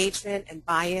 community engagement and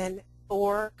buy-in.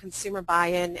 4, consumer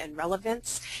buy-in and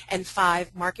relevance. And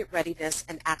 5, market readiness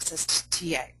and access to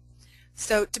TA.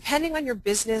 So depending on your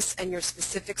business and your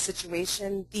specific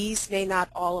situation, these may not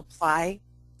all apply.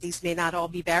 These may not all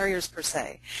be barriers per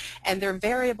se, and they're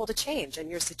variable to change,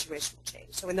 and your situation will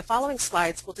change. So in the following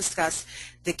slides, we'll discuss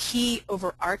the key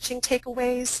overarching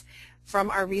takeaways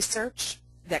from our research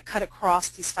that cut across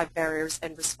these 5 barriers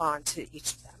and respond to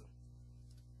each of them.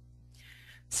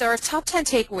 So our top 10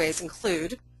 takeaways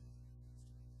include,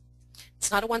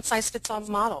 it's not a one-size-fits-all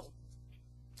model.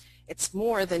 It's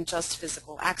more than just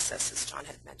physical access, as John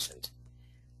had mentioned.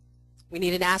 We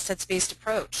need an assets-based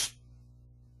approach.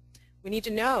 We need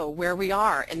to know where we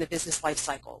are in the business life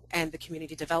cycle and the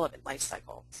community development life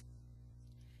cycle.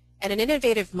 And an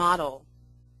innovative model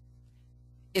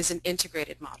is an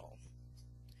integrated model.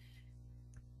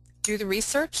 Do the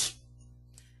research.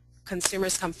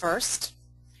 Consumers come first.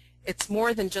 It's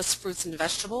more than just fruits and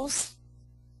vegetables.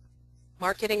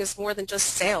 Marketing is more than just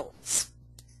sales.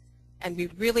 And we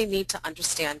really need to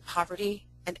understand poverty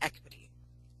and equity.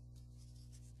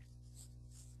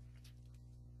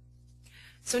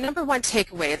 So number 1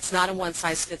 takeaway, it's not a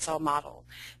one-size-fits-all model.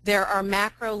 There are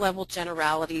macro-level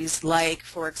generalities like,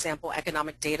 for example,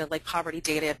 economic data, like poverty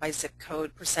data by zip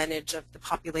code, percentage of the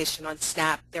population on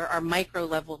SNAP. There are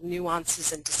micro-level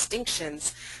nuances and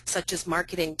distinctions such as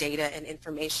marketing data and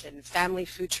information, family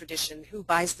food tradition, who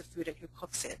buys the food and who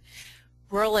cooks it.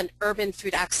 Rural and urban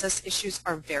food access issues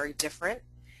are very different.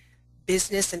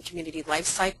 Business and community life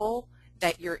cycle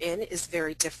that you're in is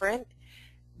very different.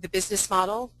 The business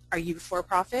model, are you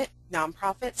for-profit,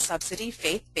 nonprofit, subsidy,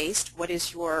 faith-based? What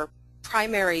is your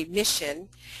primary mission?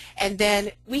 And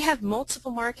then we have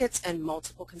multiple markets and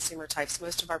multiple consumer types.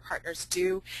 Most of our partners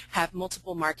do have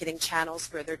multiple marketing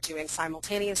channels where they're doing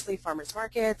simultaneously farmers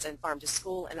markets and farm to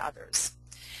school and others.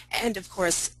 And of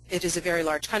course, it is a very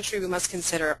large country. We must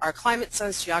consider our climate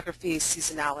zones, geography,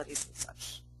 seasonalities, and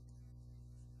such.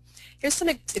 Here's some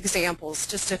examples,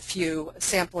 just a few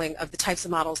sampling of the types of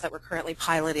models that we're currently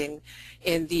piloting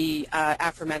in the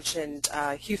aforementioned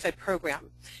HUFED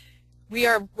program. We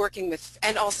are working with,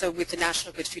 and also with the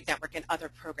National Good Food Network and other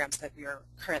programs that we are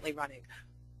currently running.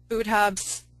 Food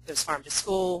hubs, There's farm to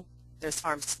school, there's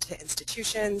farms to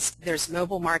institutions, there's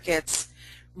mobile markets,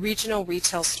 regional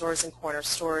retail stores and corner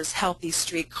stores, healthy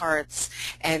street carts,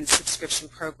 and subscription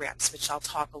programs, which I'll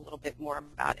talk a little bit more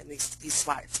about in these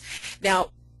slides. Now,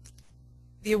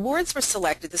 the awards were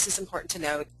selected, this is important to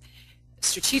note,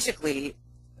 strategically.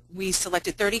 We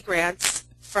selected 30 grants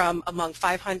from among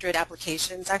 500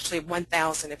 applications, actually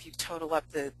 1,000 if you total up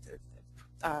the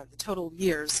total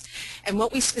years. And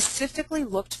what we specifically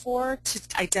looked for to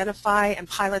identify and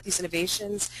pilot these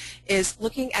innovations is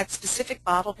looking at specific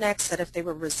bottlenecks that, if they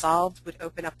were resolved, would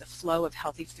open up the flow of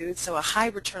healthy food. So a high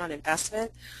return on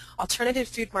investment, alternative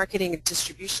food marketing and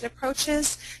distribution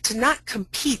approaches to not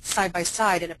compete side by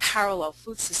side in a parallel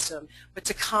food system, but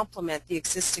to complement the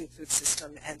existing food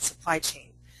system and supply chain.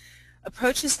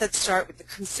 Approaches that start with the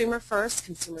consumer first,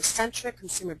 consumer-centric,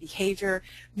 consumer behavior,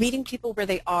 meeting people where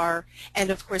they are,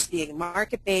 and of course being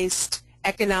market-based,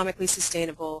 economically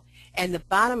sustainable, and the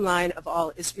bottom line of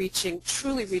all is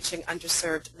truly reaching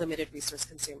underserved, limited resource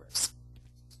consumers.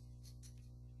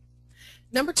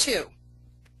 Number 2,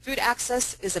 food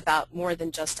access is about more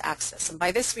than just access, and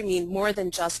by this we mean more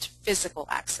than just physical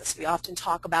access. We often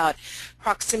talk about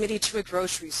proximity to a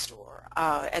grocery store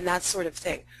and that sort of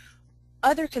thing.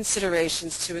 Other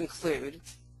considerations to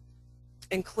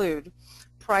include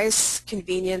price,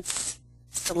 convenience,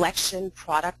 selection,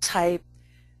 product type,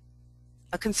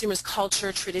 a consumer's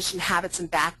culture, tradition, habits,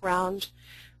 and background,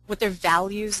 what their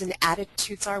values and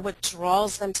attitudes are, what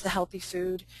draws them to the healthy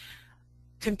food,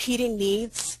 competing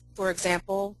needs, for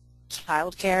example,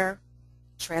 childcare,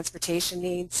 transportation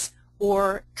needs,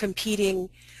 or competing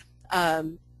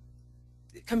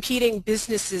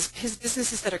businesses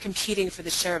that are competing for the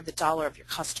share of the dollar of your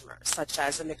customers, such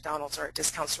as a McDonald's or a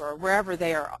discount store, or wherever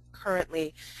they are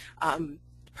currently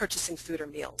purchasing food or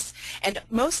meals. And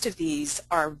most of these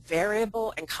are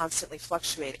variable and constantly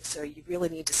fluctuating, so you really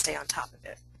need to stay on top of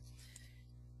it.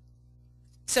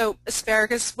 So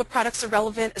asparagus, what products are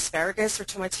relevant? Asparagus or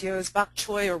tomatillos, bok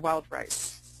choy or wild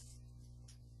rice.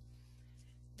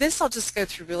 This I'll just go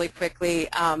through really quickly.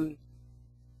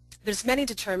 There's many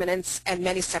determinants and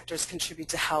many sectors contribute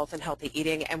to health and healthy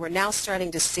eating, and we're now starting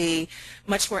to see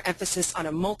much more emphasis on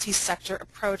a multi-sector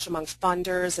approach among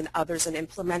funders and others and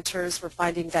implementers. We're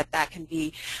finding that that can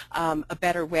be a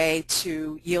better way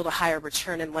to yield a higher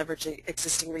return and leverage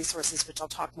existing resources, which I'll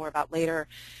talk more about later.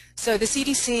 So the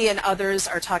CDC and others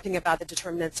are talking about the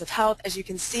determinants of health. As you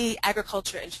can see,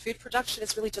 agriculture and food production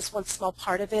is really just one small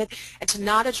part of it, and to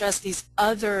not address these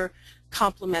other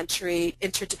complementary,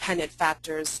 interdependent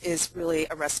factors is really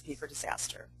a recipe for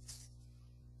disaster.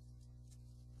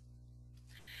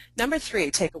 Number 3,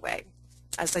 takeaway.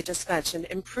 As I just mentioned,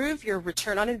 improve your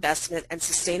return on investment and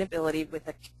sustainability with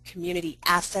a community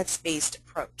assets-based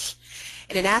approach.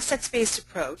 In an assets-based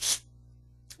approach,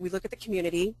 we look at the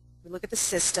community, we look at the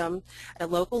system at a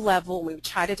local level, and we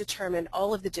try to determine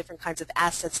all of the different kinds of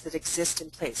assets that exist in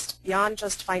place, beyond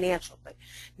just financial, but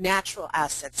natural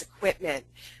assets, equipment,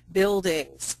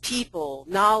 buildings, people,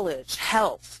 knowledge,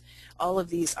 health. All of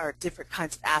these are different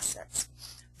kinds of assets.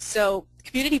 So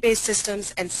community-based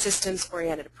systems and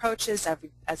systems-oriented approaches,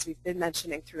 as we've been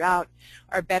mentioning throughout,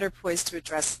 are better poised to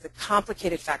address the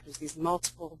complicated factors, these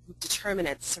multiple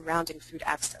determinants surrounding food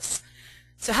access.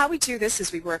 So how we do this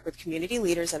is we work with community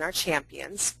leaders and our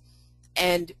champions,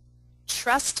 and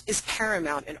trust is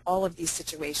paramount in all of these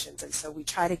situations, and so we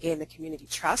try to gain the community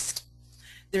trust.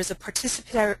 There's a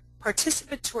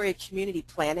participatory community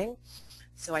planning,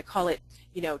 so I call it,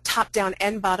 top-down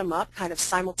and bottom-up, kind of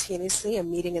simultaneously, a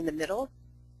meeting in the middle.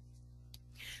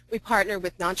 We partner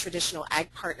with non-traditional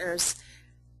ag partners.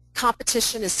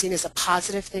 Competition is seen as a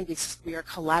positive thing because we are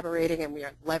collaborating and we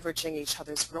are leveraging each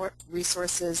other's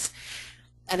resources.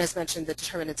 And as mentioned, the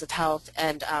determinants of health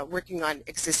and working on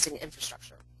existing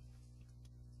infrastructure.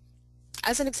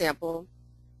 As an example,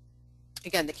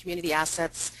 again, the community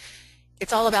assets,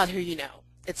 it's all about who you know.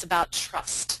 It's about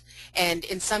trust. And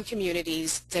in some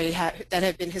communities that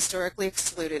have been historically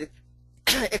excluded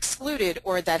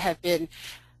or that have been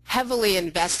heavily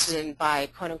invested in by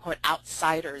quote-unquote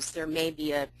outsiders, there may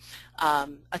be a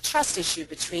trust issue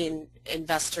between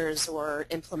investors or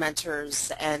implementers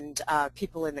and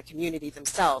people in the community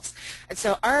themselves. And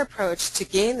so our approach to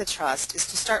gain the trust is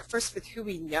to start first with who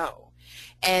we know.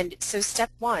 And so step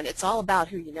 1, it's all about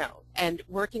who you know, and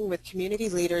working with community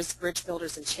leaders, bridge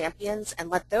builders, and champions,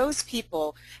 and let those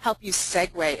people help you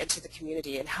segue into the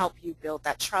community and help you build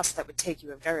that trust that would take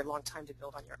you a very long time to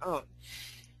build on your own.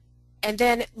 And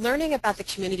then learning about the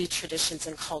community traditions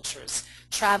and cultures.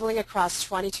 Traveling across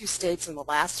 22 states in the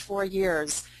last 4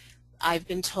 years, I've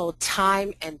been told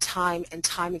time and time and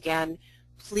time again,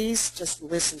 please just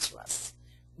listen to us.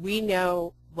 we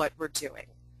know what we're doing.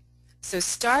 So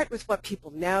start with what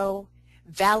people know,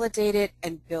 validate it,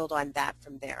 and build on that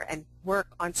from there, and work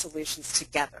on solutions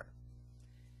together.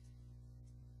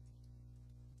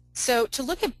 So to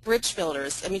look at bridge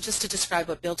builders, I mean, just to describe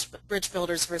what bridge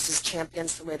builders versus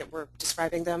champions, the way that we're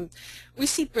describing them, we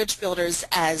see bridge builders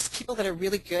as people that are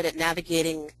really good at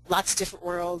navigating lots of different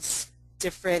worlds,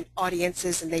 different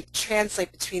audiences, and they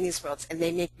translate between these worlds, and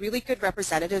they make really good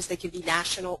representatives. They can be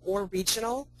national or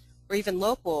regional or even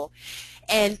local,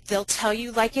 and they'll tell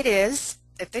you like it is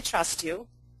if they trust you.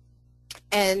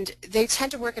 And they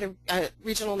tend to work at a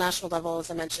regional, national level,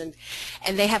 as I mentioned,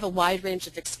 and they have a wide range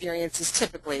of experiences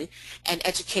typically and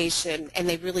education, and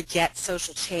they really get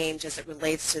social change as it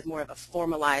relates to more of a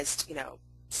formalized,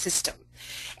 system.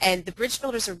 And the bridge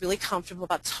builders are really comfortable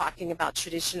about talking about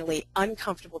traditionally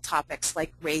uncomfortable topics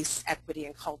like race, equity,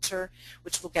 and culture,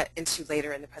 which we'll get into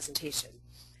later in the presentation.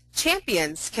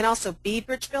 Champions can also be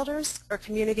bridge builders or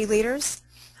community leaders.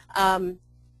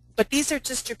 But these are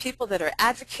just your people that are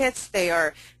advocates. They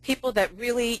are people that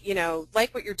really,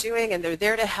 like what you're doing, and they're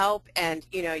there to help, and,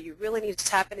 you really need to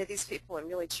tap into these people and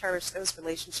really cherish those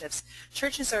relationships.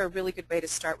 Churches are a really good way to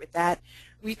start with that.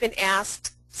 We've been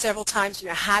asked several times,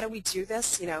 how do we do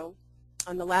this?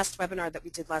 On the last webinar that we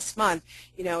did last month,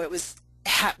 it was,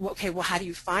 okay, well, how do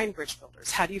you find bridge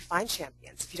builders? How do you find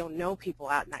champions if you don't know people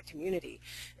out in that community?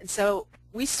 And so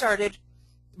we started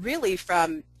really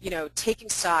from, taking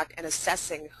stock and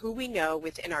assessing who we know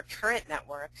within our current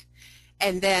network,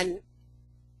 and then,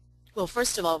 well,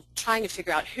 first of all, trying to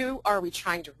figure out who are we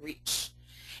trying to reach,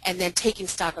 and then taking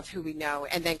stock of who we know,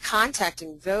 and then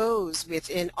contacting those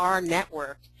within our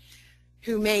network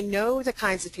who may know the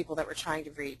kinds of people that we're trying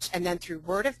to reach, and then through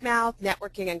word of mouth,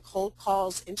 networking, and cold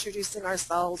calls, introducing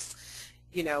ourselves,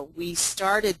 we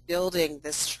started building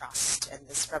this trust and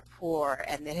this rapport,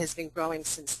 and it has been growing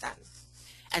since then.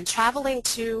 And traveling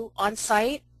to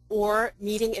on-site or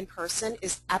meeting in person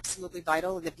is absolutely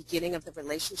vital in the beginning of the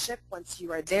relationship. Once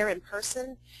you are there in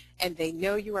person and they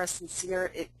know you are sincere,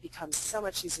 it becomes so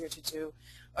much easier to do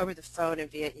over the phone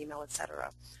and via email,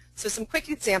 etc. So some quick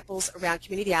examples around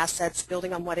community assets,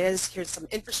 building on what is. Here's some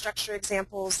infrastructure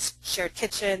examples, shared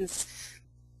kitchens.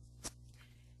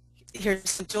 Here's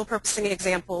some dual purposing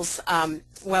examples.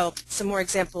 Well, some more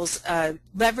examples,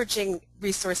 leveraging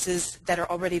resources that are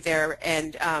already there,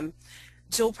 and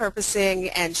dual purposing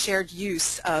and shared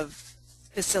use of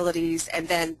facilities, and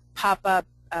then pop-up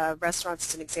restaurants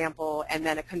is an example, and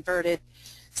then a converted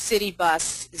city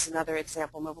bus is another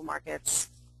example, mobile markets.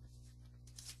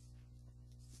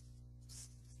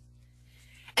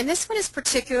 And this one is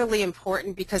particularly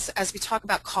important because as we talk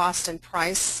about cost and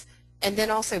price, and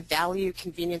then also value,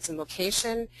 convenience, and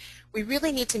location, we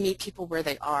really need to meet people where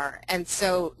they are. And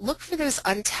so look for those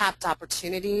untapped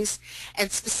opportunities,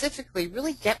 and specifically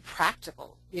really get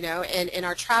practical. And in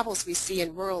our travels we see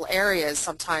in rural areas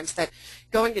sometimes that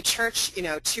going to church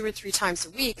 2 or 3 times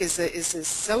a week is a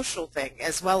social thing,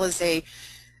 as well as a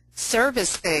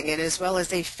service thing, and as well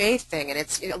as a faith thing, and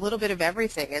it's a little bit of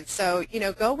everything. And so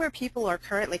go where people are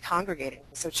currently congregating.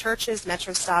 So churches,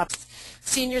 metro stops,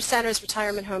 senior centers,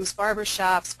 retirement homes, barber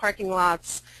shops, parking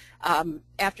lots,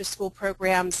 after school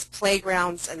programs,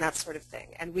 playgrounds, and that sort of thing.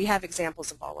 And we have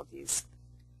examples of all of these.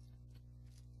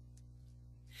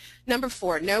 Number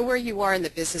 4, know where you are in the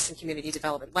business and community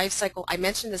development life cycle. I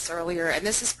mentioned this earlier, and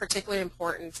this is particularly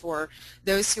important for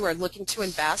those who are looking to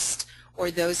invest, or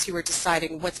those who are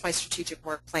deciding what's my strategic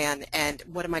work plan and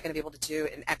what am I going to be able to do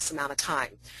in X amount of time.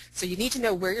 So you need to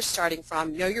know where you're starting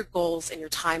from, know your goals and your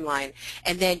timeline,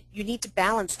 and then you need to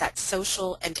balance that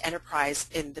social and enterprise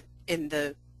in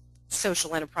the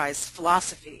social enterprise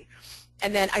philosophy.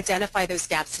 And then identify those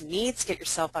gaps and needs, get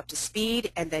yourself up to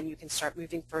speed, and then you can start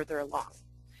moving further along.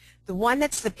 The one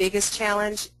that's the biggest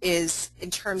challenge is, in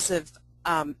terms of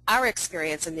our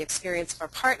experience and the experience of our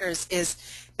partners, is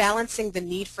balancing the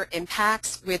need for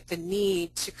impacts with the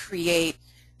need to create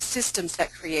systems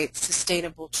that create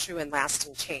sustainable, true, and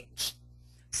lasting change.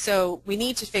 So we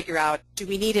need to figure out, do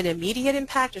we need an immediate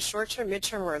impact, a short-term,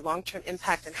 mid-term, or a long-term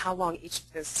impact, and how long each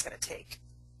of those is going to take.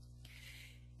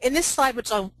 In this slide,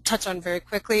 which I'll touch on very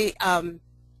quickly,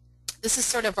 this is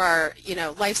sort of our,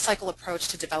 life cycle approach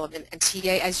to development and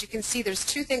TA. As you can see, there's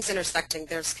 2 things intersecting.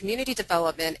 There's community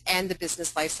development and the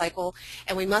business life cycle,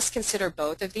 and we must consider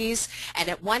both of these. And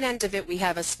at one end of it, we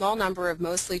have a small number of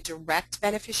mostly direct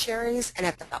beneficiaries, and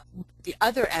at the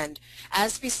other end,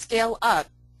 as we scale up,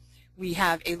 we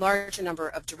have a larger number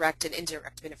of direct and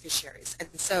indirect beneficiaries. And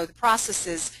so the process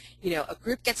is, a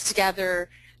group gets together,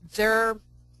 they're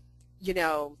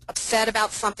upset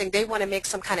about something, they want to make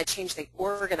some kind of change, they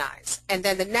organize. And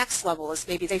then the next level is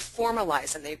maybe they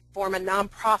formalize and they form a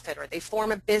nonprofit or they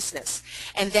form a business.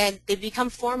 And then they become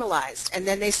formalized and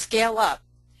then they scale up.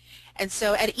 And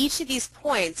so at each of these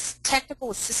points,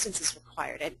 technical assistance is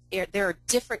required. And there are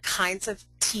different kinds of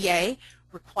TA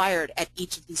required at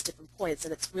each of these different points,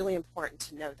 and it's really important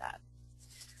to know that.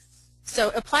 So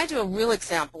applied to a real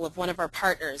example of one of our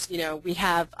partners, we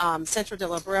have Centro de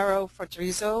Laborero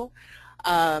Fortrizo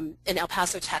in El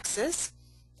Paso, Texas,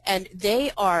 and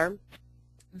their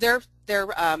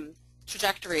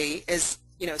trajectory is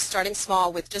starting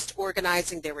small with just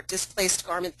organizing. They were displaced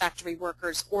garment factory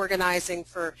workers organizing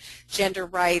for gender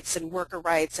rights and worker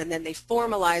rights, and then they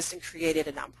formalized and created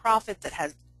a nonprofit that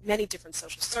has many different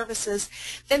social services.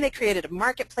 Then they created a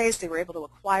marketplace. They were able to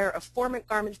acquire a former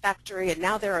garment factory, and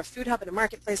now they're a food hub and a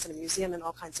marketplace and a museum and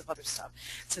all kinds of other stuff.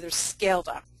 So they're scaled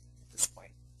up at this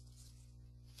point.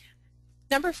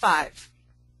 Number 5,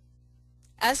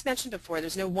 as mentioned before,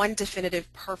 there's no one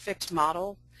definitive perfect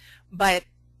model, but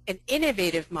an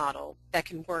innovative model that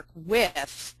can work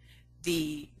with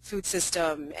the food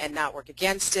system and not work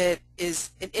against it is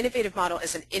an innovative model,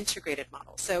 is an integrated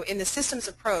model. So in the systems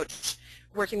approach,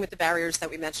 working with the barriers that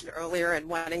we mentioned earlier and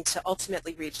wanting to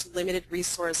ultimately reach limited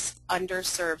resource,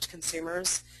 underserved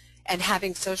consumers and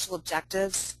having social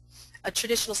objectives, a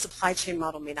traditional supply chain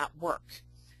model may not work.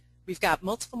 We've got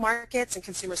multiple markets and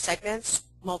consumer segments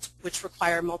which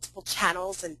require multiple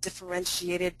channels and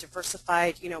differentiated,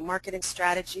 diversified, marketing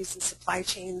strategies and supply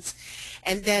chains.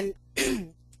 And then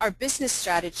our business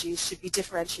strategies should be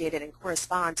differentiated and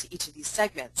correspond to each of these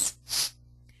segments.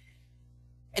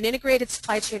 An integrated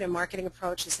supply chain and marketing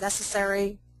approach is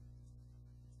necessary,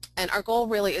 and our goal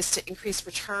really is to increase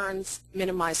returns,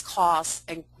 minimize costs,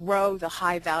 and grow the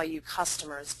high-value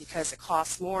customers because it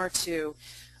costs more to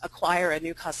acquire a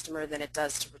new customer than it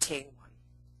does to retain one.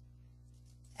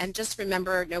 And just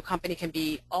remember, no company can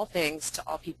be all things to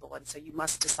all people, and so you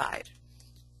must decide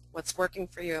what's working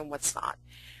for you and what's not.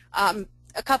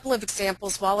 A couple of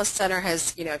examples. Wallace Center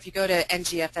has, if you go to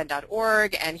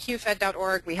ngfn.org and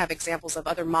HUFED.org, we have examples of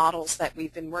other models that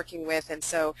we've been working with. And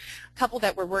so a couple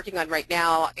that we're working on right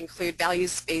now include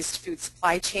values-based food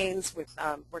supply chains, with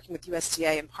working with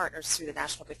USDA and partners through the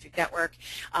National Good Food Network,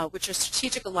 which are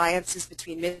strategic alliances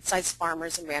between mid-sized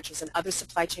farmers and ranchers and other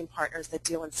supply chain partners that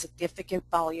deal in significant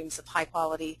volumes of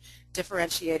high-quality,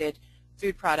 differentiated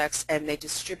food products, and they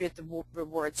distribute the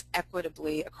rewards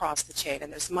equitably across the chain.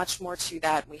 And there's much more to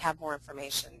that. We have more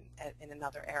information in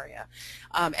another area.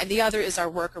 And the other is our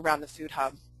work around the food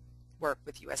hub work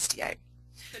with USDA.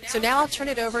 So now I'll turn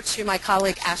it over to my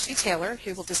colleague Ashley Taylor,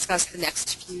 who will discuss the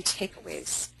next few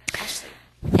takeaways. Ashley.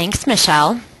 Thanks,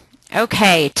 Michelle.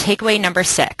 Okay, takeaway number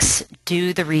 6,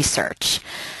 do the research.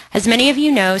 As many of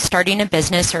you know, starting a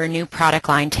business or a new product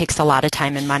line takes a lot of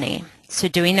time and money. So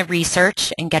doing the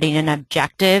research and getting an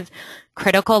objective,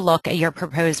 critical look at your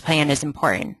proposed plan is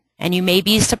important. And you may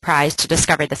be surprised to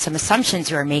discover that some assumptions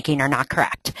you are making are not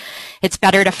correct. It's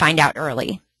better to find out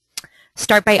early.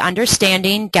 Start by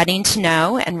understanding, getting to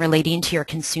know, and relating to your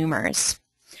consumers.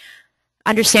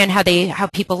 Understand how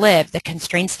people live, the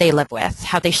constraints they live with,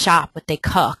 how they shop, what they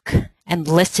cook, and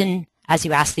listen as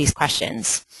you ask these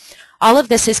questions. All of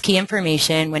this is key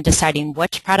information when deciding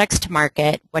which products to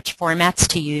market, which formats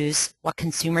to use, what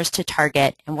consumers to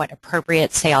target, and what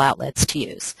appropriate sale outlets to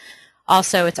use.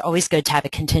 Also, it's always good to have a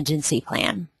contingency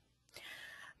plan.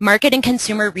 Market and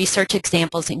consumer research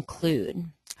examples include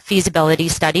feasibility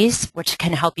studies, which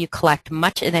can help you collect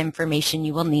much of the information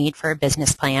you will need for a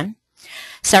business plan.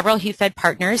 Several HUFED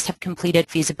partners have completed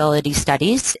feasibility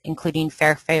studies, including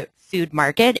Fair Food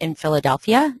Market in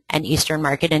Philadelphia and Eastern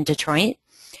Market in Detroit.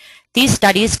 These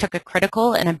studies took a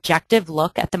critical and objective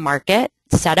look at the market,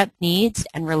 setup needs,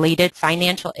 and related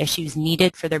financial issues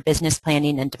needed for their business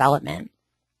planning and development.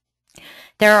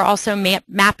 There are also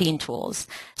mapping tools,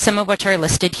 some of which are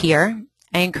listed here.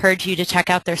 I encourage you to check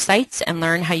out their sites and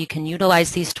learn how you can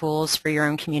utilize these tools for your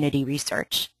own community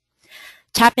research.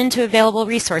 Tap into available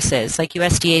resources like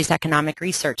USDA's Economic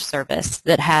Research Service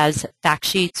that has fact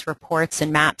sheets, reports,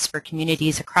 and maps for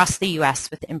communities across the U.S.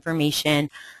 with information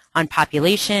on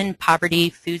population, poverty,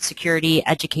 food security,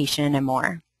 education, and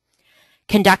more.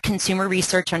 Conduct consumer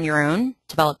research on your own,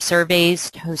 develop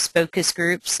surveys, host focus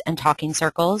groups, and talking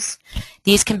circles.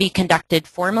 These can be conducted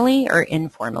formally or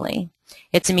informally.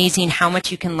 It's amazing how much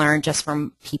you can learn just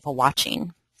from people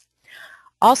watching.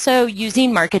 Also,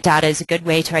 using market data is a good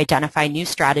way to identify new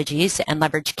strategies and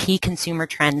leverage key consumer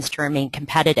trends to remain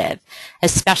competitive,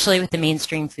 especially with the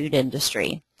mainstream food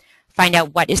industry. Find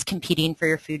out what is competing for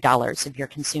your food dollars of your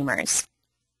consumers.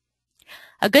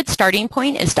 A good starting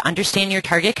point is to understand your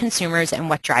target consumers and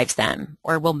what drives them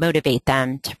or will motivate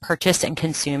them to purchase and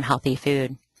consume healthy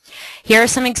food. Here are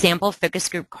some example focus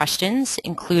group questions,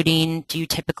 including, do you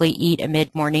typically eat a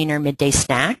mid-morning or midday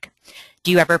snack?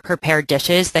 Do you ever prepare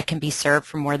dishes that can be served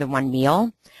for more than one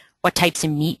meal? What types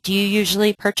of meat do you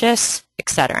usually purchase,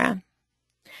 etc.?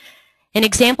 An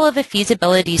example of a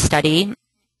feasibility study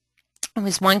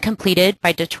was one completed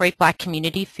by Detroit Black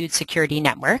Community Food Security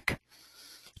Network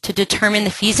to determine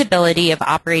the feasibility of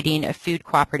operating a food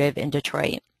cooperative in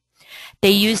Detroit.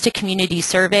 They used a community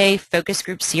survey, focus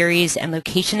group series, and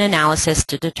location analysis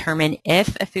to determine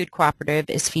if a food cooperative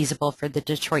is feasible for the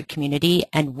Detroit community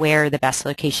and where the best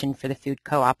location for the food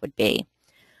co-op would be.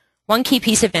 One key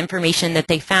piece of information that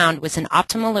they found was an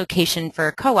optimal location for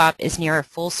a co-op is near a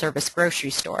full-service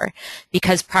grocery store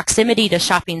because proximity to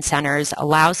shopping centers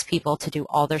allows people to do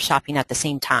all their shopping at the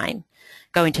same time,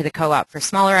 going to the co-op for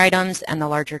smaller items and the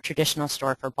larger traditional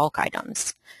store for bulk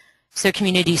items. So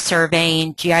community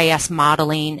surveying, GIS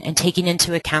modeling, and taking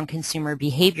into account consumer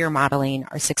behavior modeling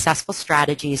are successful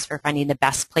strategies for finding the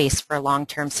best place for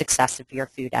long-term success of your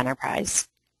food enterprise.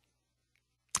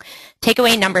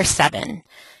 Takeaway number 7,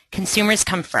 consumers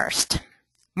come first.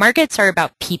 Markets are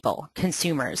about people,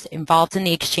 consumers, involved in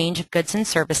the exchange of goods and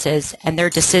services and their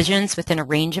decisions within a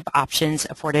range of options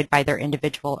afforded by their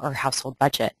individual or household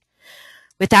budget.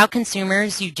 Without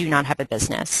consumers, you do not have a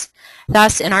business.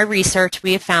 Thus, in our research,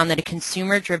 we have found that a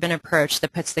consumer-driven approach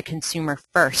that puts the consumer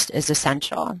first is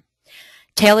essential.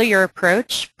 Tailor your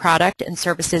approach, product, and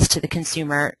services to the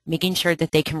consumer, making sure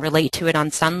that they can relate to it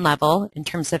on some level in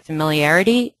terms of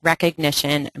familiarity,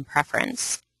 recognition, and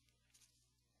preference.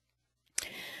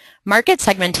 Market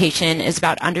segmentation is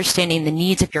about understanding the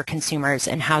needs of your consumers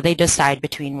and how they decide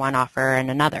between one offer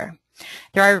and another.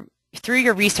 Through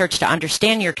your research to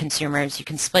understand your consumers, you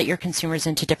can split your consumers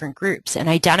into different groups and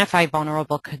identify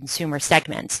vulnerable consumer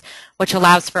segments, which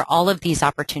allows for all of these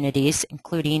opportunities,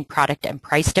 including product and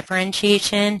price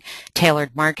differentiation,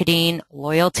 tailored marketing,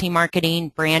 loyalty marketing,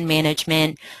 brand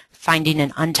management, finding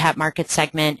an untapped market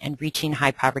segment, and reaching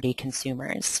high-poverty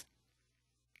consumers.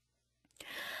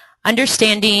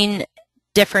 Understanding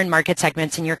different market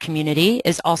segments in your community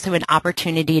is also an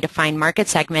opportunity to find market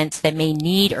segments that may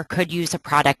need or could use a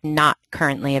product not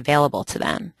currently available to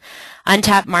them.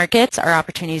 Untapped markets are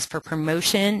opportunities for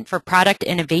promotion, for product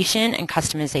innovation and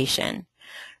customization.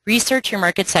 Research your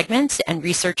market segments and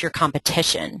research your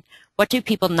competition. What do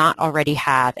people not already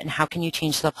have and how can you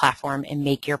change the platform and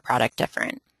make your product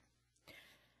different?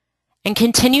 And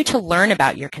continue to learn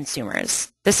about your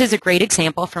consumers. This is a great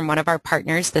example from one of our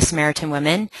partners, the Samaritan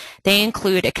Women. They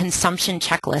include a consumption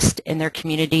checklist in their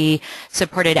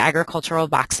community-supported agricultural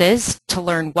boxes to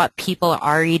learn what people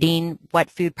are eating, what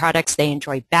food products they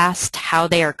enjoy best, how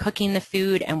they are cooking the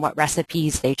food, and what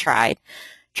recipes they tried.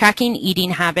 Tracking eating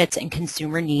habits and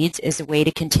consumer needs is a way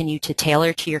to continue to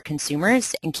tailor to your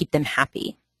consumers and keep them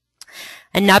happy.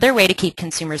 Another way to keep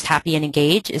consumers happy and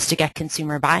engaged is to get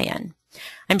consumer buy-in.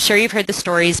 I'm sure you've heard the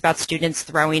stories about students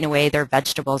throwing away their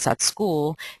vegetables at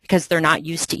school because they're not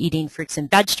used to eating fruits and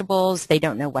vegetables, they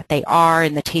don't know what they are,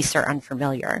 and the tastes are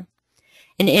unfamiliar.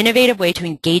 An innovative way to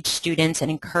engage students and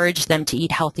encourage them to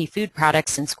eat healthy food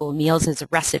products in school meals is a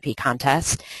recipe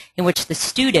contest in which the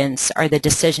students are the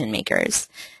decision makers.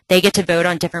 They get to vote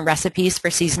on different recipes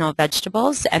for seasonal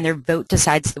vegetables, and their vote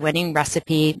decides the winning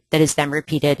recipe that is then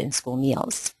repeated in school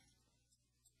meals.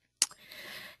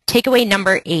 Takeaway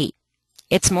number 8.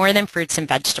 It's more than fruits and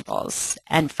vegetables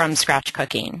and from scratch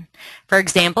cooking. For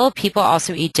example, people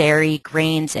also eat dairy,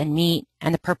 grains, and meat,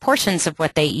 and the proportions of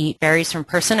what they eat varies from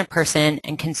person to person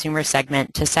and consumer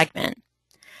segment to segment.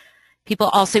 People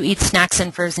also eat snacks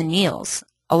and frozen meals.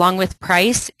 Along with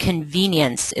price,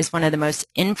 convenience is one of the most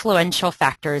influential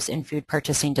factors in food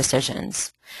purchasing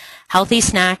decisions. Healthy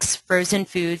snacks, frozen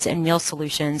foods, and meal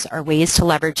solutions are ways to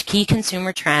leverage key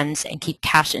consumer trends and keep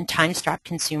cash and time-strapped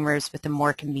consumers with a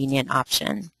more convenient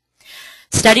option.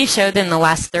 Studies show that in the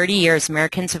last 30 years,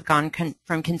 Americans have gone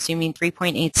from consuming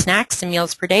 3.8 snacks and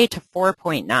meals per day to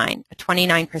 4.9, a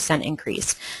 29%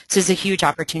 increase. This is a huge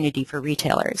opportunity for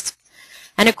retailers.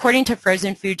 And according to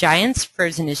frozen food giants,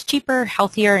 frozen is cheaper,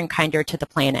 healthier, and kinder to the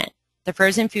planet. The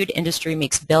frozen food industry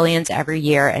makes billions every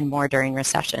year and more during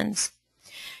recessions.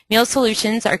 Meal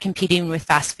solutions are competing with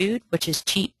fast food, which is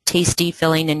cheap, tasty,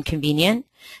 filling, and convenient.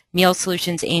 Meal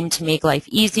solutions aim to make life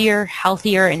easier,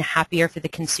 healthier, and happier for the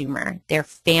consumer. They're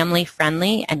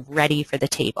family-friendly and ready for the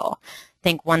table.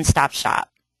 Think one-stop shop.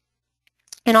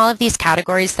 In all of these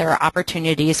categories, there are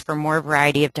opportunities for more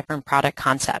variety of different product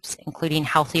concepts, including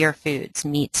healthier foods,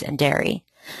 meats, and dairy.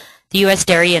 The U.S.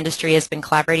 dairy industry has been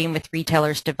collaborating with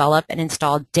retailers to develop and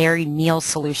install dairy meal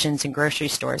solutions in grocery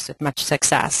stores with much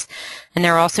success. And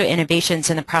there are also innovations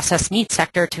in the processed meat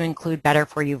sector to include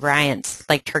better-for-you variants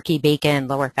like turkey bacon,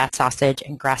 lower-fat sausage,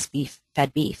 and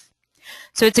grass-fed beef.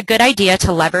 So it's a good idea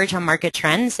to leverage on market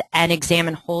trends and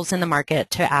examine holes in the market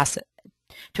to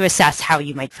assess how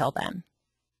you might fill them.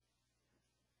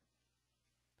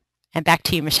 And back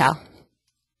to you, Michelle.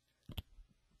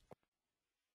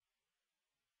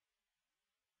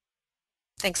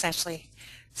 Thanks, Ashley.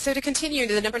 So to continue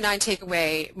to the number 9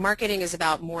 takeaway, marketing is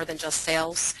about more than just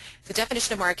sales. The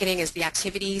definition of marketing is the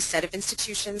activity, set of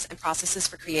institutions, and processes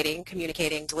for creating,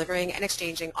 communicating, delivering, and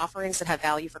exchanging offerings that have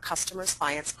value for customers,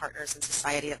 clients, partners, and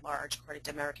society at large, according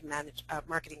to American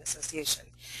Marketing Association.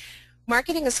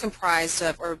 Marketing is comprised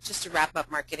of, or just to wrap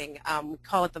up marketing, we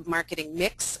call it the marketing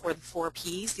mix, or the 4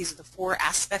 Ps. These are the 4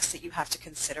 aspects that you have to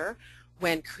consider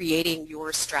when creating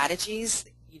your strategies.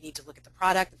 You need to look at the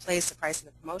product, the place, the price, and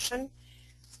the promotion.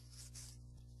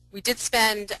 We did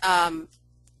spend a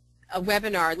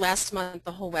webinar last month.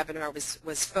 The whole webinar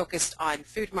was focused on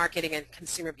food marketing and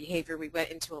consumer behavior. We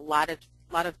went into a lot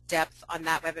of depth on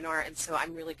that webinar, and so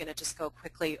I'm really going to just go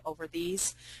quickly over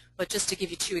these. But just to give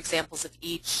you 2 examples of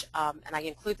each, and I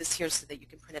include this here so that you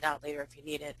can print it out later if you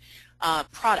need it.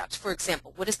 Product, for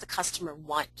example, what does the customer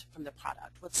want from the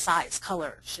product? What size,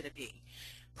 color should it be?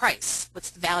 Price, what's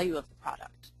the value of the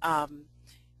product?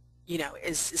 You know,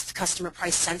 is the customer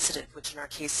price sensitive, which in our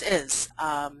case is?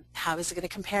 How is it going to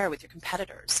compare with your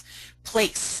competitors?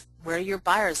 Place, where do your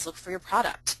buyers look for your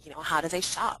product? You know, how do they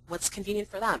shop? What's convenient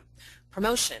for them?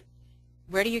 Promotion,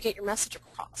 where do you get your message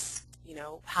across? You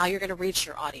know, how you're going to reach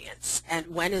your audience, and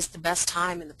when is the best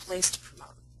time and the place to promote?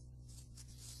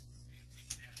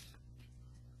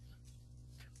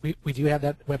 We do have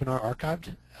that webinar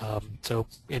archived, so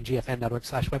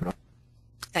ngfn.org/webinar.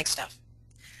 Thanks, Steph.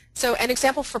 So an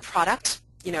example for product,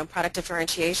 you know, product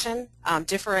differentiation,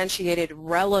 differentiated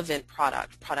relevant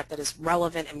product that is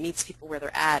relevant and meets people where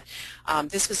they're at.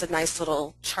 This was a nice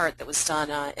little chart that was done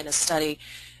in a study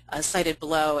cited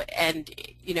below, and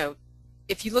you know,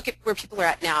 if you look at where people are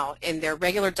at now in their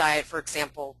regular diet, for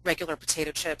example, regular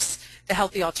potato chips, the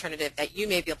healthy alternative that you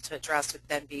may be able to address would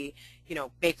then be, you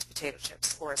know, baked potato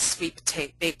chips or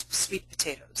baked sweet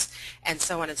potatoes, and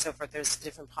so on and so forth. There's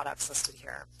different products listed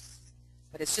here.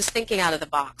 But it's just thinking out of the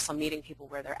box on meeting people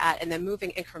where they're at and then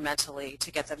moving incrementally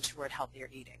to get them toward healthier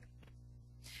eating.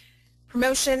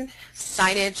 Promotion,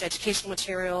 signage, educational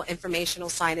material, informational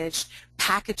signage,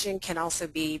 packaging can also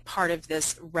be part of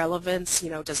this relevance. You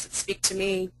know, does it speak to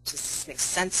me? Does this make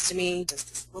sense to me? Does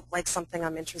this look like something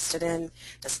I'm interested in?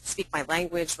 Does it speak my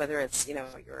language, whether it's, you know,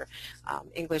 your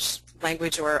English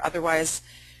language or otherwise?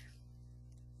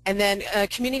 And then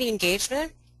community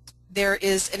engagement. There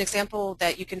is an example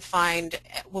that you can find.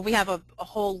 Well, we have a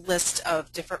whole list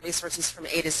of different resources from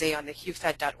A to Z on the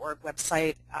HUFED.org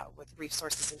website with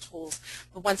resources and tools.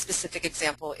 But one specific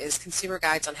example is consumer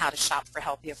guides on how to shop for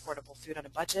healthy, affordable food on a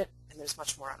budget, and there's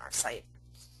much more on our site.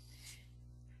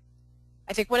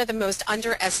 I think one of the most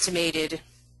underestimated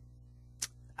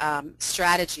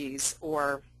strategies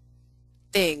or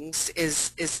things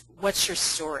is what's your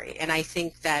story, and I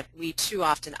think that we too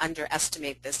often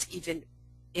underestimate this, even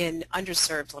in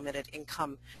underserved, limited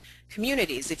income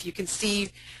communities. If you can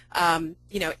see,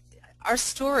 you know, our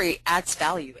story adds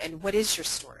value. And what is your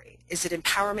story? Is it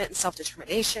empowerment and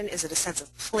self-determination? Is it a sense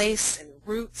of place and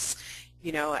roots?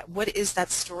 You know, what is that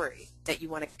story that you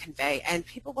want to convey? And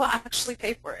people will actually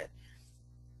pay for it.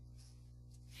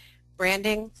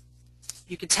 Branding,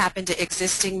 you can tap into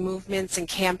existing movements and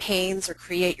campaigns or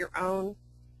create your own.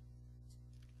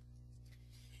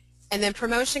 And then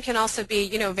promotion can also be,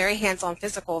 you know, very hands-on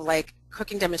physical, like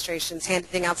cooking demonstrations,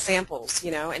 handing out samples,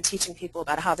 you know, and teaching people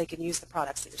about how they can use the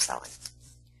products that you're selling.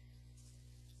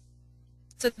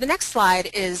 So the next slide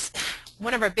is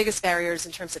one of our biggest barriers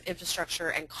in terms of infrastructure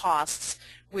and costs,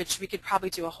 which we could probably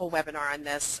do a whole webinar on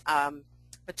this.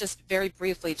 But just very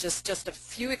briefly, just a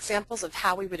few examples of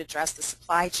how we would address the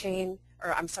supply chain,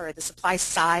 or I'm sorry, the supply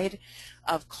side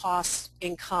of cost,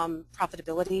 income,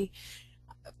 profitability.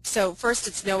 So first,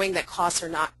 it's knowing that costs are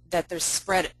not, that they're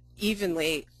spread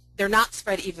evenly, they're not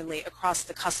spread evenly across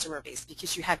the customer base,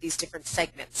 because you have these different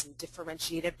segments and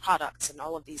differentiated products, and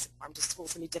all of these farm to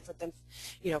schools can be different than,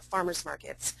 you know, farmers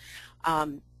markets,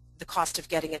 the cost of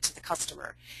getting it to the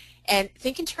customer. And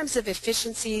think in terms of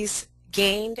efficiencies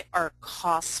gained or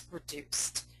costs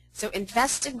reduced. So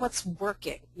invest in what's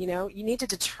working. You know, you need to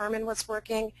determine what's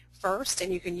working first,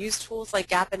 and you can use tools like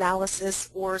gap analysis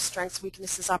or strengths,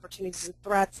 weaknesses, opportunities, and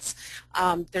threats.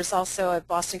 There's also a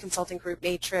Boston Consulting Group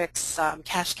matrix,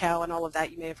 Cash Cow, and all of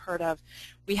that you may have heard of.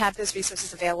 We have those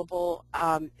resources available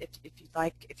if you'd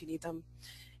like, if you need them.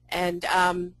 And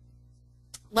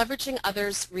leveraging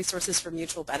others' resources for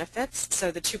mutual benefits,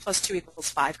 so the 2 + 2 =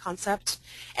 5 concept,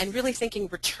 and really thinking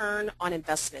return on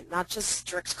investment, not just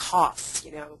strict costs,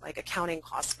 you know, like accounting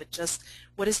costs, but just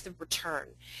what is the return.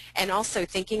 And also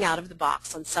thinking out of the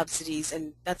box on subsidies,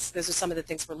 and those are some of the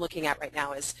things we're looking at right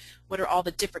now, is what are all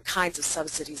the different kinds of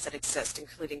subsidies that exist,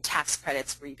 including tax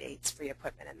credits, rebates, free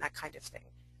equipment, and that kind of thing.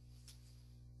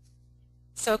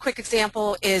 So a quick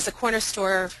example is a corner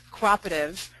store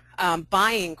cooperative,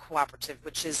 buying cooperative,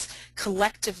 which is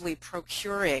collectively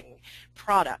procuring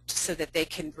product so that they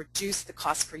can reduce the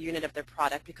cost per unit of their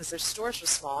product because their stores are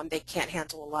small and they can't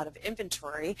handle a lot of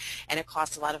inventory and it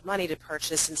costs a lot of money to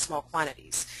purchase in small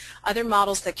quantities. Other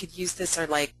models that could use this are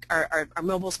like our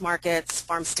mobiles markets,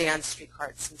 farm stands, street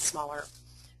carts, and smaller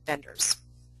vendors.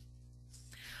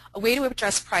 A way to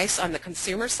address price on the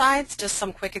consumer side, just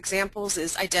some quick examples,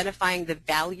 is identifying the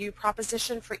value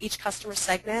proposition for each customer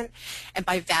segment. And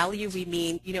by value, we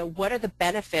mean, you know, what are the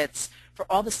benefits for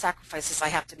all the sacrifices I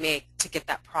have to make to get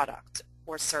that product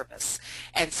or service.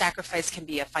 And sacrifice can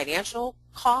be a financial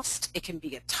cost, it can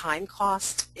be a time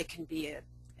cost, it can be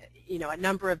a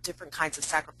number of different kinds of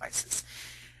sacrifices.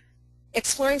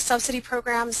 Exploring subsidy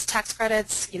programs, tax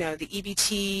credits, you know, the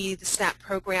EBT, the SNAP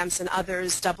programs, and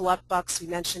others, double up bucks we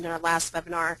mentioned in our last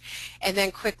webinar. And then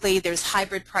quickly, there's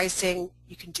hybrid pricing.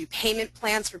 You can do payment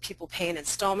plans where people pay in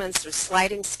installments. There's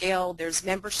sliding scale. There's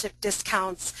membership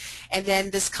discounts. And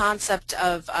then this concept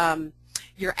of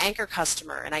your anchor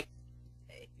customer, and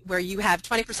where you have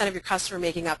 20% of your customer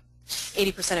making up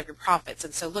 80% of your profits.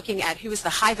 And so looking at who is the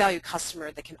high-value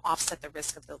customer that can offset the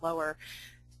risk of the lower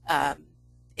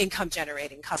income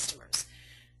generating customers.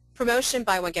 Promotion,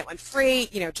 buy one get one free,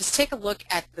 you know, just take a look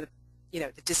at the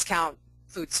discount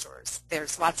food stores.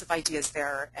 There's lots of ideas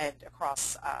there and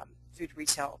across food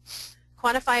retail.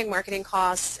 Quantifying marketing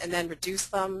costs and then reduce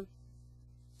them.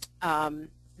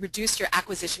 Reduce your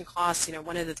acquisition costs. You know,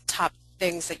 one of the top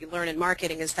things that you learn in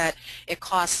marketing is that it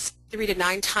costs 3 to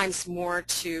 9 times more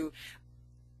to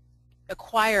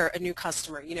acquire a new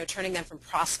customer, you know, turning them from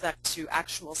prospect to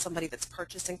actual somebody that's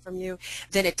purchasing from you,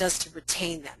 than it does to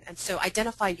retain them. And so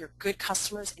identify your good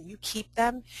customers and you keep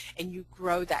them and you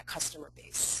grow that customer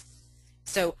base.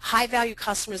 So high value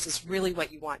customers is really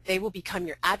what you want. They will become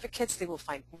your advocates, they will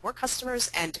find more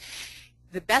customers, and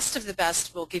the best of the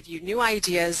best will give you new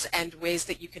ideas and ways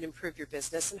that you can improve your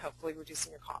business and hopefully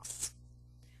reducing your costs.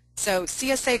 So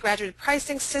CSA graduated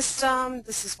pricing system,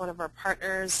 this is one of our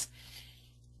partners.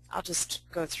 I'll just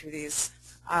go through these.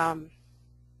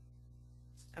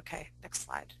 Okay, next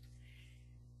slide.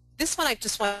 This one I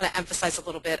just want to emphasize a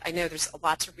little bit. I know there's a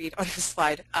lot to read on this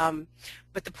slide,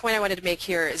 but the point I wanted to make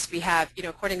here is we have, you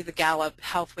know, according to the Gallup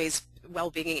Healthways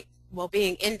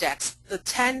Wellbeing Index, the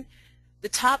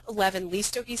top 11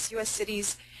 least obese U.S.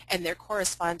 cities and their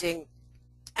corresponding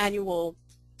annual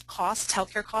costs,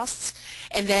 healthcare costs,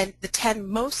 and then the 10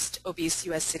 most obese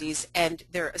U.S. cities and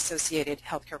their associated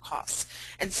healthcare costs.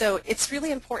 And so it's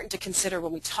really important to consider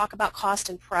when we talk about cost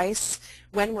and price,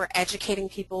 when we're educating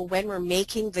people, when we're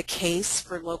making the case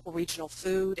for local regional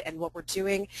food and what we're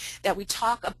doing, that we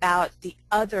talk about the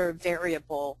other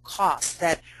variable costs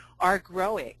that are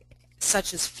growing,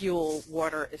 such as fuel,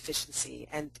 water efficiency,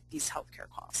 and these healthcare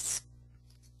costs.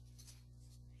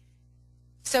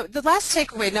 So the last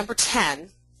takeaway, number 10,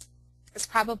 is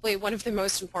probably one of the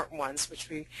most important ones, which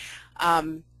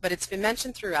but it's been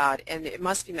mentioned throughout, and it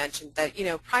must be mentioned that, you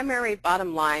know, primary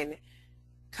bottom line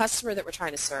customer that we're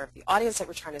trying to serve, the audience that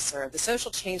we're trying to serve, the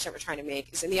social change that we're trying to make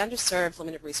is in the underserved,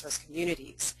 limited resource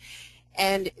communities.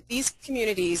 And these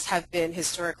communities have been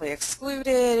historically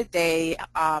excluded. They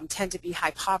tend to be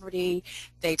high poverty.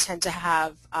 They tend to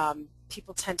have,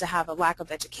 people tend to have a lack of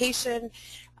education.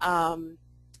 And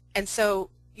so,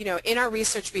 you know, in our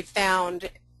research we found,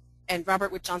 and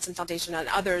Robert Wood Johnson Foundation and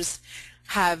others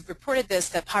have reported this,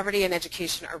 that poverty and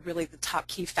education are really the top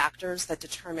key factors that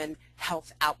determine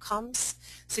health outcomes.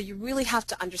 So you really have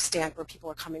to understand where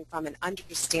people are coming from and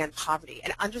understand poverty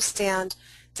and understand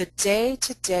the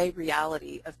day-to-day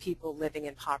reality of people living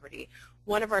in poverty.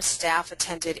 One of our staff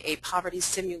attended a poverty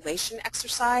simulation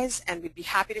exercise, and we'd be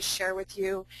happy to share with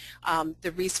you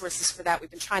the resources for that.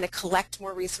 We've been trying to collect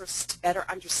more resources to better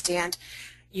understand,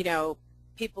 you know,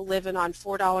 people living on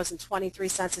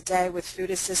 $4.23 a day with food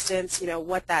assistance, you know,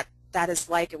 what that is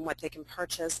like and what they can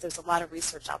purchase. There's a lot of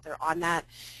research out there on that.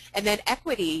 And then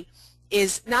equity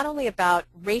is not only about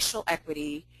racial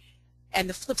equity, and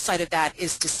the flip side of that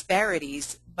is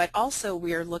disparities, but also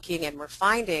we are looking and we're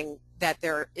finding that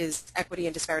there is equity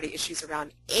and disparity issues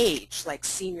around age, like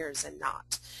seniors and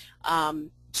not,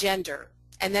 gender,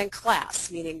 and then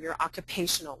class, meaning your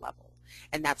occupational level,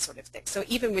 and that sort of thing. So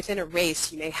even within a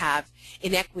race, you may have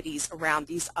inequities around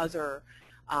these other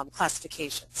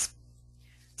classifications.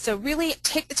 So really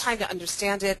take the time to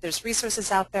understand it. There's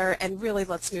resources out there, and really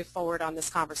let's move forward on this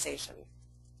conversation.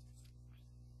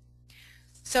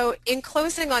 So in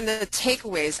closing on the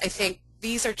takeaways, I think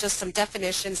these are just some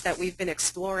definitions that we've been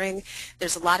exploring.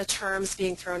 There's a lot of terms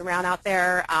being thrown around out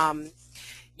there,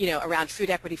 you know, around food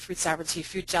equity, food sovereignty,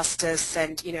 food justice,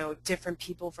 and, you know, different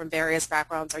people from various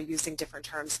backgrounds are using different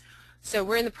terms. So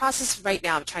we're in the process right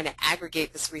now of trying to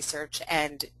aggregate this research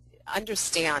and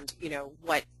understand, you know,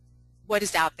 what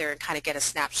is out there and kind of get a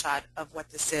snapshot of what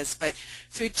this is. But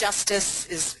food justice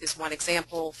is one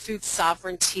example. Food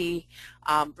sovereignty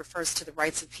refers to the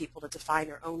rights of people to define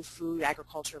their own food,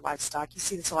 agriculture, livestock. You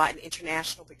see this a lot in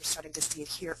international, but you're starting to see it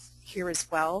here as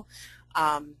well,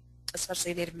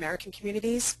 especially in Native American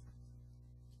communities.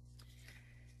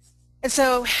 And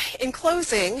so in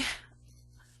closing,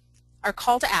 our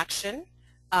call to action,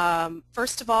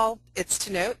 first of all, it's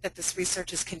to note that this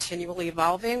research is continually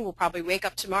evolving. We'll probably wake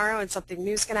up tomorrow and something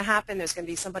new is going to happen. There's going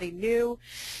to be somebody new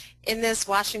in this.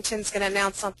 Washington's going to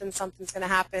announce something, something's going to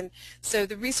happen. So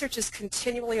the research is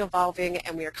continually evolving,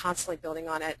 and we are constantly building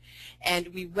on it.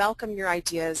 And we welcome your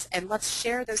ideas, and let's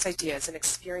share those ideas and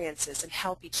experiences and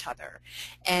help each other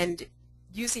and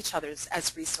use each other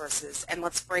as resources, and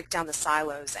let's break down the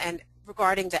silos. And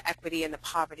regarding the equity and the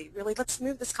poverty, really let's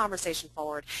move this conversation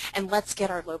forward, and let's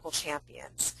get our local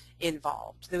champions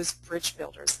involved, those bridge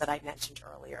builders that I mentioned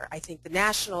earlier. I think the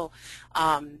national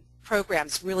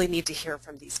programs really need to hear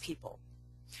from these people.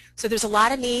 So there's a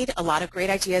lot of need, a lot of great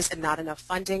ideas, and not enough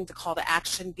funding. The call to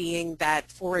action being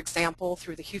that, for example,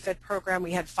 through the HUFED program,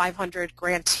 we had 500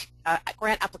 grant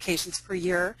applications per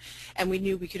year, and we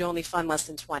knew we could only fund less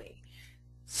than 20.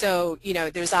 So, you know,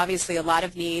 there's obviously a lot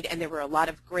of need, and there were a lot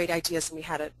of great ideas, and we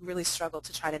had to really struggle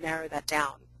to try to narrow that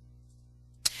down.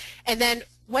 And then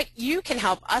what you can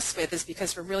help us with is,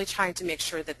 because we're really trying to make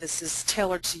sure that this is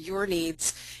tailored to your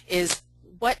needs, is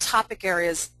what topic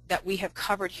areas that we have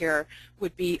covered here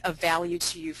would be of value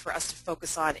to you for us to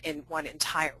focus on in one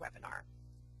entire webinar.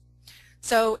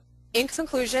 So in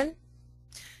conclusion,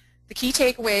 the key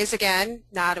takeaways, again,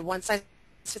 not a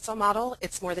one-size-fits-all model.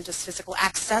 It's more than just physical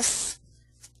access.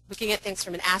 Looking at things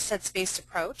from an assets-based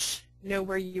approach, know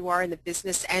where you are in the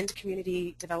business and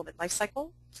community development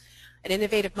lifecycle. An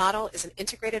innovative model is an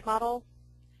integrated model.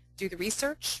 Do the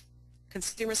research.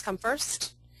 Consumers come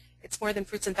first. It's more than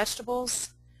fruits and vegetables.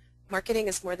 Marketing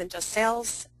is more than just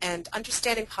sales. And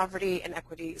understanding poverty and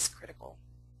equity is critical.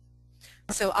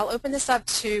 So I'll open this up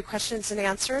to questions and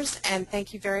answers, and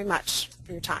thank you very much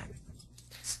for your time.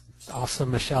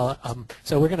 Awesome, Michelle.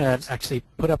 So we're going to actually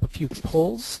put up a few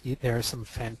polls. There are some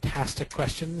fantastic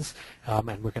questions,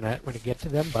 and we're going to get to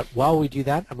them. But while we do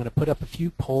that, I'm going to put up a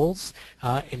few polls.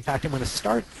 In fact, I'm going to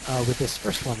start with this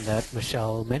first one that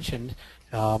Michelle mentioned.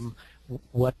 How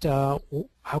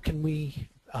can we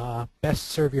best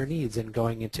serve your needs in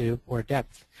going into more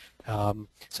depth?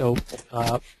 So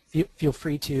feel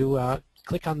free to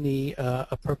click on the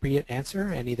appropriate answer,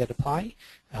 any that apply.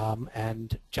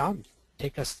 And John,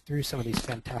 take us through some of these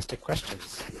fantastic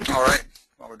questions. All right.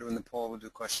 While we're doing the poll, we'll do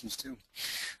questions too.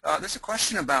 There's a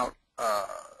question about,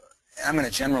 I'm going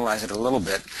to generalize it a little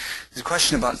bit. There's a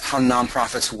question about how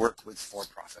nonprofits work with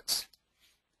for-profits.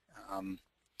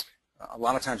 A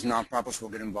lot of times nonprofits will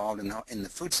get involved in the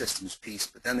food systems piece,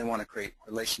 but then they want to create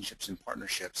relationships and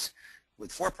partnerships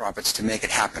with for-profits to make it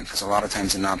happen, because a lot of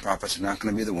times the nonprofits are not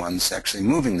going to be the ones actually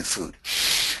moving the food.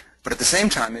 But at the same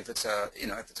time, if it's a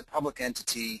public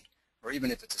entity, or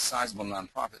even if it's a sizable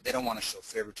nonprofit, they don't want to show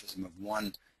favoritism of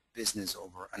one business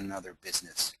over another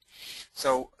business.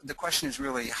 So the question is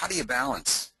really, how do you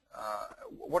balance?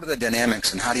 What are the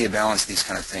dynamics, and how do you balance these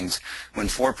kind of things when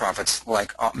for-profits,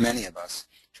 like many of us,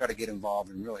 try to get involved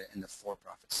in the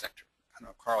for-profit sector? I don't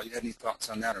know, Carl, you had any thoughts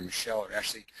on that, or Michelle, or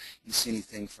Ashley, you see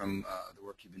anything from the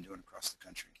work you've been doing across the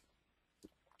country?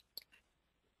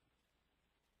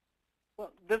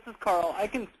 Well, this is Carl. I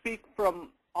can speak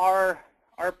from our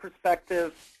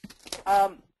perspective.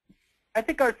 I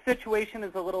think our situation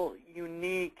is a little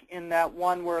unique in that,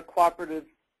 one, we're a cooperative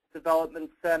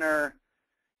development center,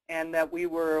 and that we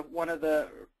were one of the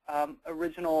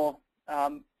original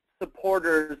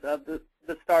supporters of the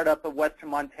startup of Western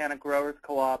Montana Growers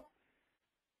Co-op.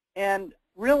 And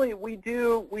really, we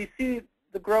see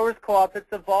the Growers Co-op,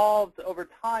 it's evolved over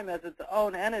time as its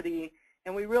own entity,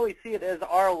 and we really see it as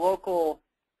our local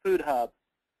food hub.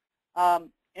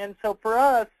 And so for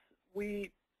us,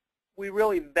 we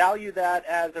really value that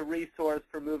as a resource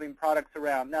for moving products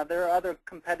around. Now, there are other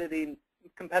competitive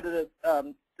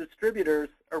distributors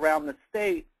around the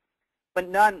state, but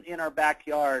none in our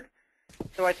backyard.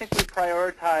 So I think we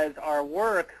prioritize our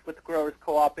work with Growers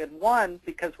Co-op in one,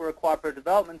 because we're a cooperative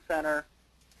development center.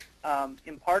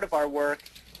 In part of our work,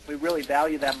 we really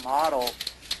value that model.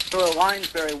 So it aligns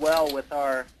very well with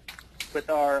our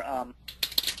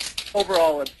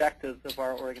overall objectives of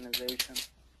our organization.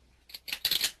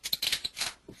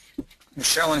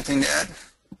 Michelle, anything to add?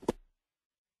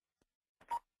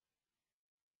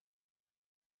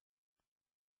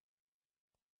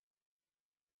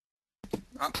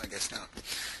 Oh, I guess not.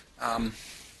 I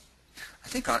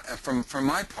think from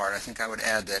my part, I think I would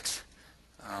add that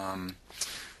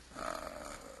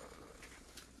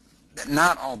that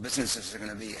not all businesses are going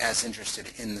to be as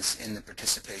interested in the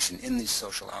participation in these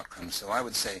social outcomes. So I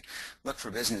would say, look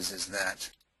for businesses that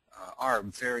are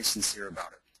very sincere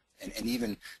about it, and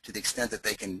even to the extent that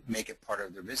they can make it part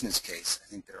of their business case. I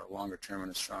think they're a longer term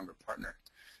and a stronger partner.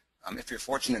 If you're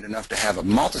fortunate enough to have a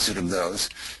multitude of those,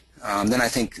 then I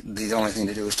think the only thing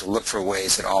to do is to look for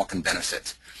ways that all can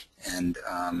benefit, and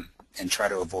try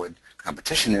to avoid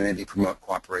competition and maybe promote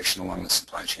cooperation along the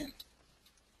supply chain.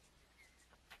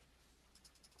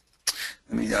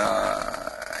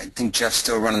 I think Jeff's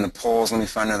still running the polls. Let me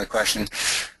find another question.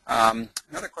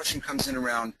 Another question comes in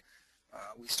around,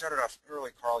 we started off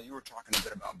early, Carl, you were talking a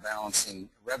bit about balancing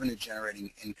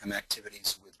revenue-generating income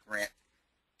activities with grant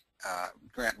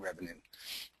revenue.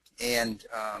 And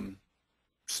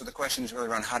so the question is really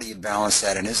around, how do you balance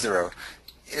that, and is there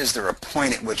a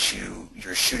point at which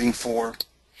you're shooting for?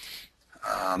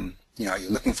 Are you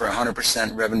looking for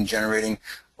 100% revenue generating,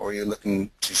 or are you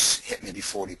looking to hit maybe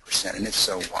 40%, and if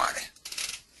so, why?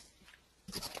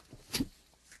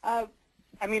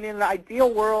 I mean, in an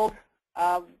ideal world,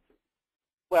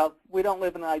 well, we don't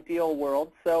live in an ideal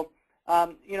world, so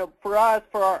for us,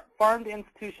 for our farm to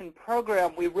institution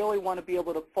program, we really want to be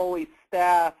able to fully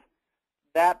staff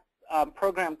that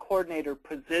program coordinator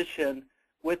position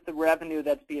with the revenue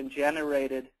that's being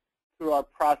generated through our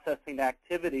processing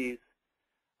activities,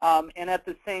 and at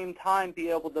the same time be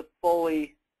able to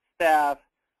fully staff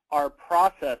our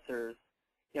processors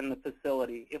in the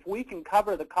facility. If we can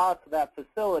cover the cost of that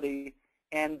facility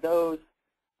and those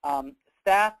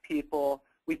staff people,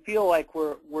 we feel like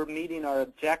we're meeting our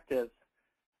objectives,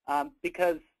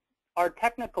 because our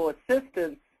technical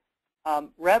assistance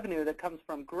revenue that comes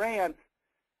from grants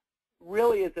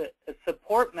really is a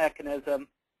support mechanism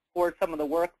for some of the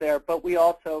work there, but we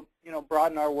also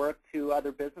broaden our work to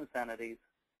other business entities.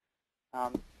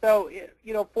 So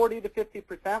 40 to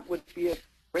 50% would be a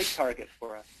great target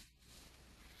for us.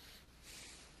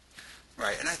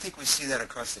 Right, and I think we see that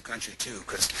across the country too,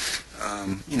 because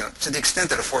to the extent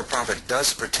that a for-profit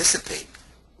does participate,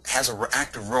 has an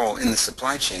active role in the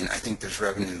supply chain, I think there's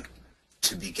revenue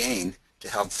to be gained to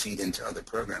help feed into other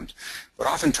programs. But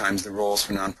oftentimes the roles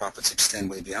for nonprofits extend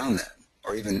way beyond that,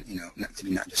 or even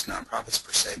maybe not just nonprofits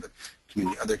per se, but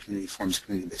other community forms,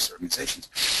 community-based organizations,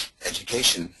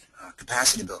 education,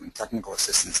 capacity building, technical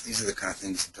assistance. These are the kind of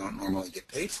things that don't normally get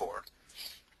paid for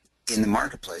in the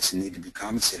marketplace and need to be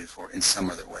compensated for in some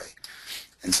other way.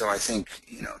 And so I think,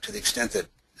 to the extent that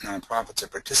nonprofits are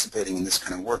participating in this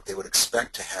kind of work, they would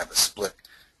expect to have a split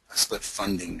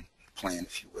funding plan,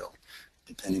 if you will,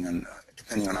 depending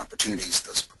on opportunities,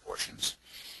 those proportions.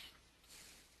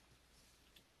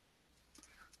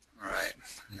 All right,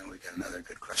 I know we got another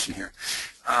good question here.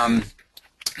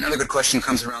 Another good question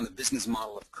comes around the business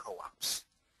model of co-ops,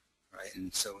 right?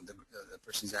 And so the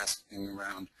person's asking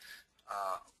around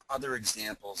other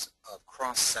examples of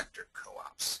cross-sector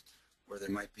co-ops where there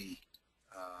might be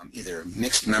either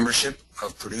mixed membership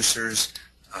of producers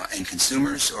and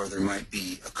consumers, or there might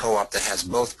be a co-op that has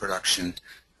both production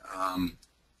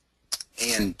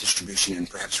and distribution and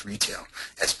perhaps retail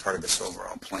as part of its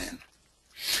overall plan.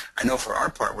 I know for our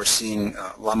part we're seeing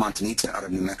La Montanita out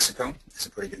of New Mexico is a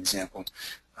pretty good example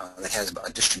that has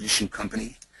a distribution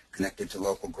company connected to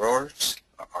local growers,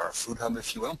 or a food hub,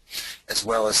 if you will, as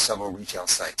well as several retail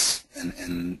sites,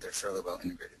 and they're fairly well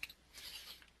integrated.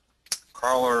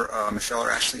 Carl or Michelle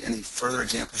or Ashley, any further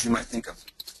examples you might think of?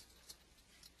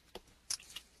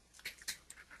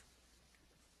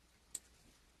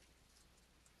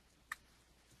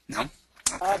 No?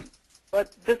 Okay.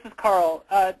 But this is Carl.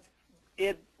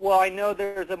 Well, I know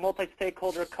there's a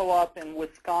multi-stakeholder co-op in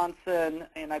Wisconsin,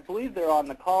 and I believe they're on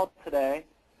the call today,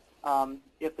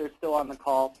 if they're still on the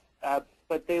call.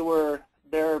 But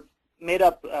they're made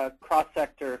up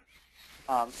cross-sector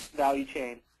value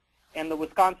chain. And the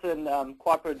Wisconsin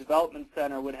Cooperative Development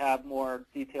Center would have more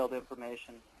detailed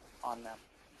information on them.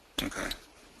 Okay.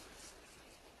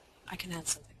 I can add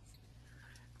something.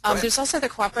 There's also the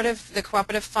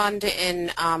cooperative fund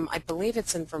in, I believe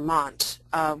it's in Vermont.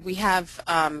 We have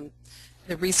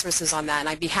the resources on that, and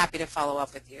I'd be happy to follow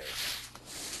up with you.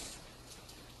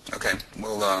 Okay,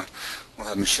 we'll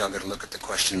have Michelle get a look at the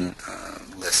question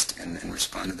list and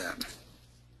respond to that.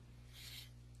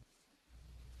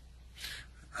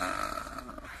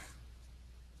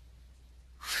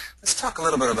 Let's talk a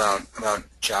little bit about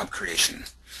job creation.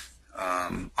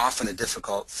 Often a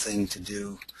difficult thing to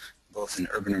do, both in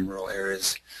urban and rural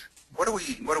areas. What are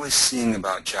we seeing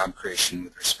about job creation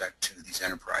with respect to these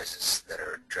enterprises that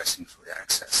are addressing food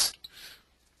access?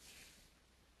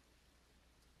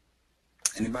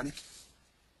 Anybody?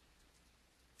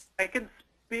 I can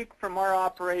speak from our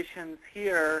operations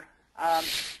here.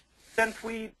 Since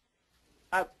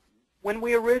when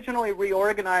we originally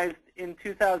reorganized in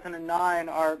 2009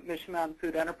 our Mission Mountain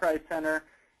Food Enterprise Center,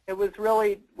 it was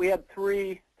really, we had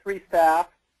three staff.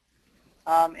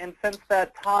 And since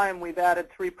that time, we've added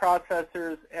 3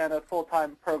 processors and a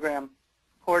full-time program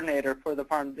coordinator for the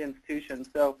farm institution.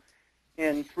 So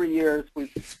in 3 years,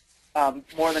 we've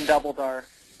more than doubled our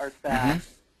staff.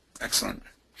 Mm-hmm. Excellent.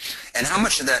 And how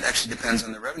much of that actually depends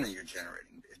on the revenue you're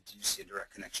generating? Do you see a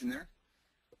direct connection there?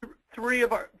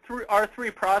 Our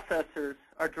 3 processors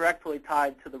are directly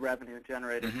tied to the revenue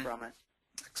generated from it.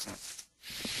 Excellent.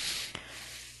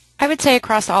 I would say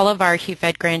across all of our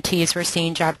HUFED grantees, we're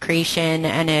seeing job creation,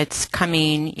 and it's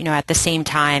coming, at the same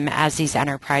time as these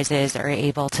enterprises are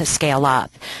able to scale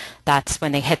up. That's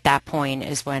when they hit that point,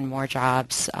 is when more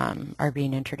jobs are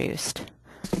being introduced.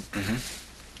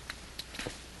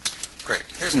 Great.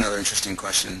 Here's another interesting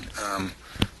question.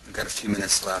 We've got a few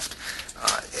minutes left.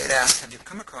 It asks, have you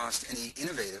come across any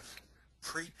innovative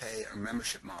prepay or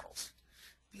membership models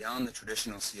beyond the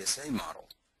traditional CSA model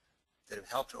that have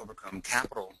helped to overcome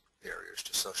capital barriers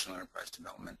to social enterprise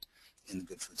development in the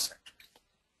good food sector?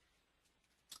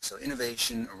 So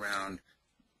innovation around,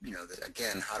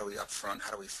 again, how do we upfront,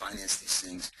 how do we finance these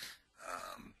things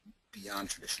beyond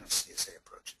traditional CSA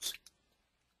approaches?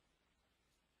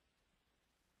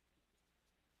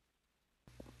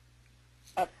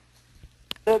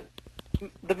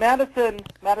 The Madison,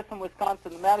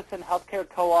 Wisconsin, the Madison Healthcare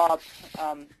Co-op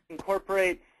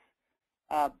incorporates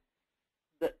the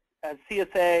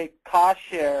CSA cost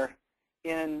share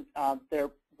in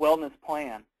their wellness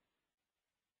plan.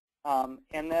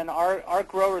 And then our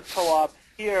growers co-op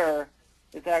here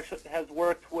has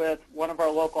worked with one of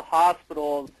our local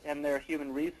hospitals and their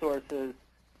human resources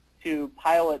to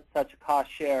pilot such a cost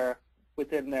share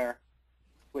within their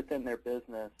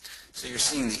business. So you're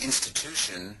seeing the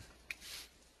institution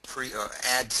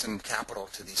add some capital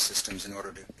to these systems in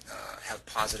order to have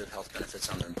positive health benefits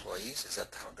on their employees? Is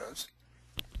that how it goes?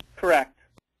 Correct.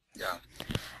 Yeah.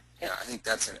 Yeah, I think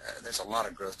there's a lot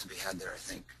of growth to be had there, I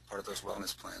think, part of those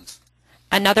wellness plans.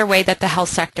 Another way that the health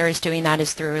sector is doing that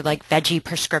is through like veggie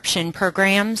prescription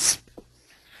programs.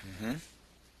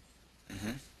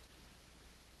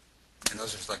 And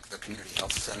those are like the community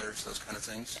health centers, those kind of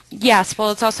things? Yes,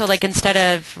 well, it's also like instead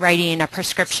of writing a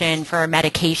prescription for a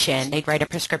medication, they'd write a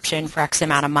prescription for X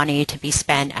amount of money to be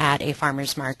spent at a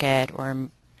farmer's market or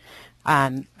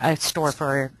a store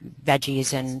for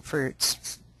veggies and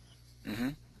fruits.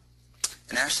 And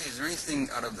Ashley, is there anything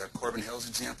out of the Corbin Hills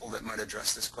example that might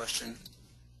address this question?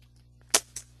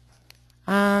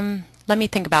 Let me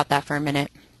think about that for a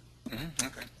minute.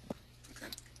 Okay.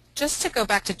 Just to go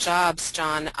back to jobs,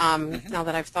 John, now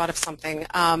that I've thought of something,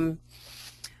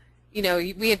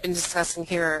 we had been discussing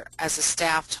here as a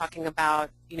staff talking about,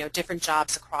 different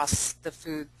jobs across the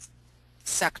food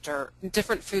sector,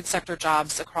 different food sector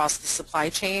jobs across the supply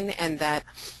chain, and that,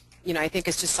 I think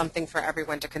it's just something for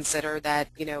everyone to consider that,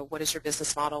 what is your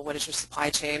business model, what is your supply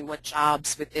chain, what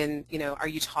jobs within, are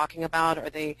you talking about?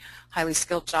 Are they highly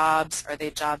skilled jobs? Are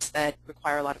they jobs that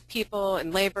require a lot of people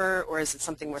and labor, or is it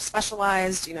something more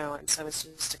specialized, and so it's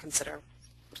just to consider.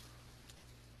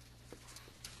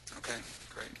 Okay,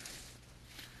 great.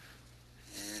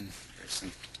 And here's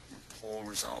some poll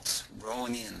results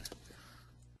rolling in.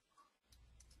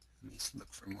 Let me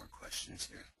look for more questions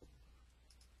here.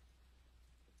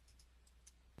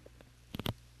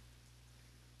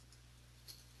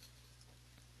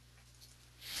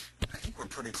 I think we're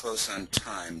pretty close on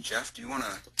time. Jeff, do you want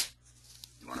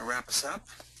to wrap us up?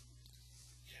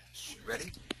 Yeah, sure.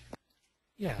 Ready?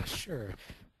 Yeah, sure.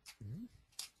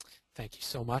 Thank you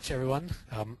so much, everyone.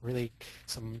 Really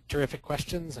some terrific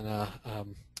questions and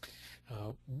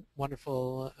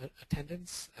wonderful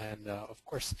attendance, and of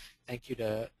course, thank you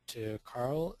to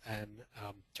Carl and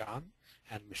John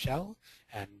and Michelle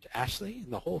and Ashley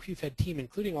and the whole HUFED team,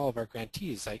 including all of our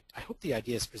grantees. I hope the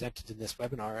ideas presented in this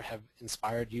webinar have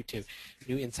inspired you to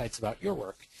new insights about your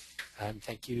work. And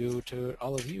thank you to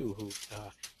all of you who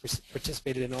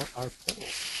participated in our poll.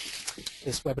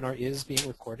 This webinar is being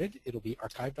recorded. It'll be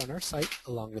archived on our site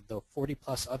along with the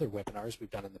 40+ other webinars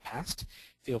we've done in the past.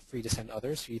 Feel free to send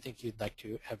others who you think you'd like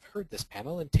to have heard this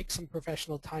panel, and take some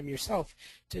professional time yourself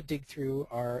to dig through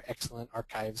our excellent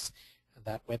archives.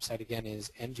 That website again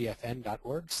is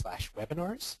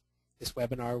ngfn.org/webinars. This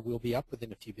webinar will be up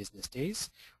within a few business days.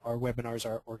 Our webinars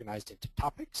are organized into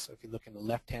topics, so if you look in the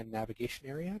left-hand navigation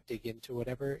area, dig into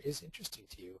whatever is interesting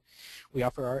to you. We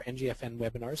offer our NGFN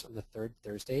webinars on the third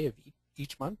Thursday of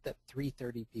each month at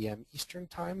 3:30 p.m. Eastern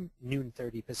Time, noon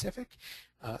 30 Pacific.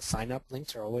 Sign-up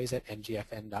links are always at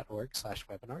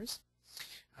ngfn.org/webinars.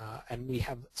 And we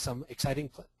have some exciting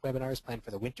webinars planned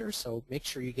for the winter, so make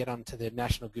sure you get onto the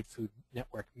National Good Food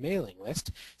Network mailing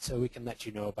list so we can let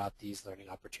you know about these learning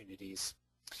opportunities.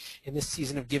 In this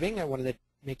season of giving, I wanted to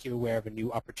make you aware of a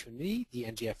new opportunity. The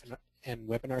NGFN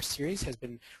webinar series has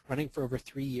been running for over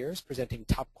 3 years, presenting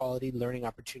top quality learning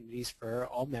opportunities for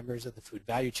all members of the food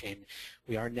value chain.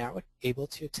 We are now able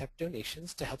to accept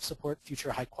donations to help support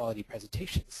future high quality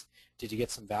presentations. Did you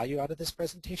get some value out of this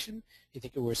presentation? Do you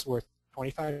think it was worth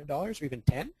 $25 or even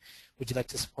 $10? Would you like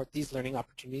to support these learning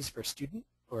opportunities for a student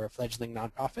or a fledgling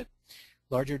nonprofit?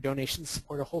 Larger donations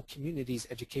support a whole community's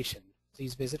education.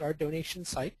 Please visit our donation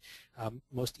site,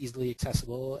 most easily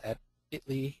accessible at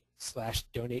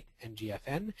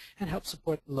bit.ly/donatengfn, and help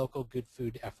support local good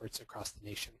food efforts across the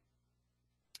nation.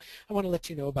 I want to let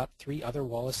you know about 3 other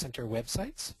Wallace Center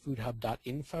websites.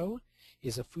 foodhub.info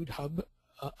is a food hub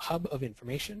of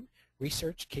information,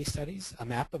 research, case studies, a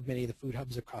map of many of the food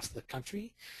hubs across the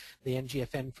country. The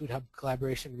NGFN Food Hub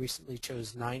Collaboration recently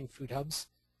chose 9 food hubs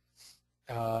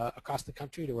across the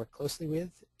country to work closely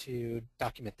with to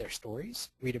document their stories.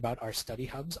 Read about our study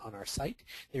hubs on our site.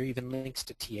 There are even links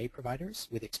to TA providers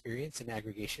with experience in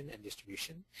aggregation and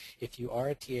distribution. If you are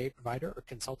a TA provider or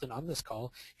consultant on this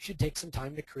call, you should take some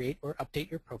time to create or update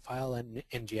your profile on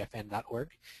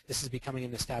ngfn.org. This is becoming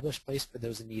an established place for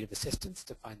those in need of assistance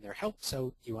to find their help,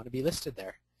 so you want to be listed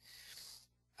there.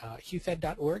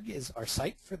 HUFED.org is our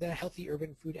site for the Healthy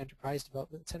Urban Food Enterprise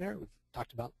Development Center. We've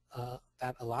talked about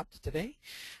that a lot today.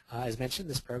 As mentioned,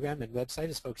 this program and website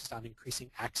is focused on increasing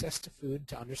access to food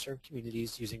to underserved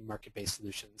communities using market-based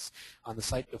solutions. On the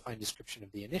site, you'll find a description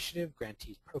of the initiative,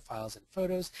 grantee profiles and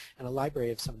photos, and a library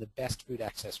of some of the best food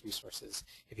access resources.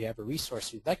 If you have a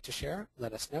resource you'd like to share,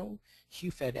 let us know.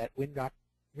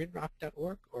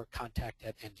 HUFED@winrock.org or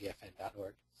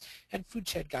contact@ngfn.org. And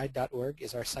foodshedguide.org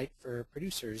is our site for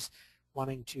producers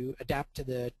wanting to adapt to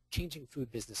the changing food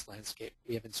business landscape.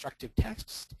 We have instructive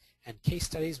text and case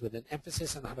studies with an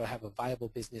emphasis on how to have a viable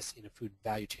business in a food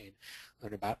value chain.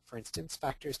 Learn about, for instance,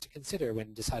 factors to consider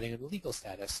when deciding on a legal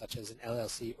status, such as an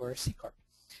LLC or a C Corp.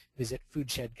 Visit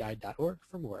foodshedguide.org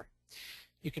for more.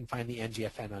 You can find the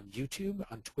NGFN on YouTube,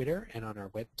 on Twitter, and on our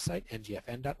website,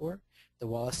 ngfn.org. The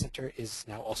Wallace Center is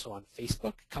now also on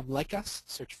Facebook. Come like us.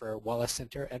 Search for Wallace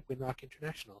Center at Winrock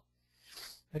International.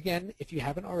 Again, if you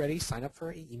haven't already, sign up for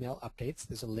our email updates.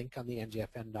 There's a link on the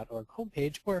ngfn.org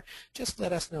homepage, or just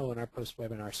let us know in our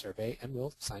post-webinar survey, and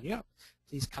we'll sign you up.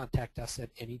 Please contact us at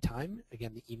any time.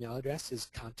 Again, the email address is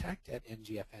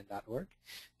contact@ngfn.org.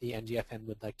 The NGFN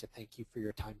would like to thank you for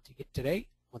your time today.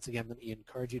 Once again, let me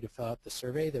encourage you to fill out the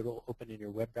survey that will open in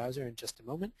your web browser in just a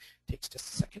moment. It takes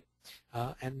just a second.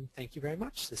 And thank you very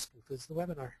much. This concludes the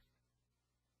webinar.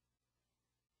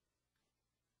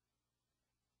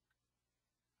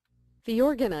 The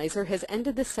organizer has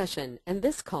ended the session, and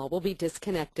this call will be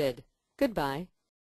disconnected. Goodbye.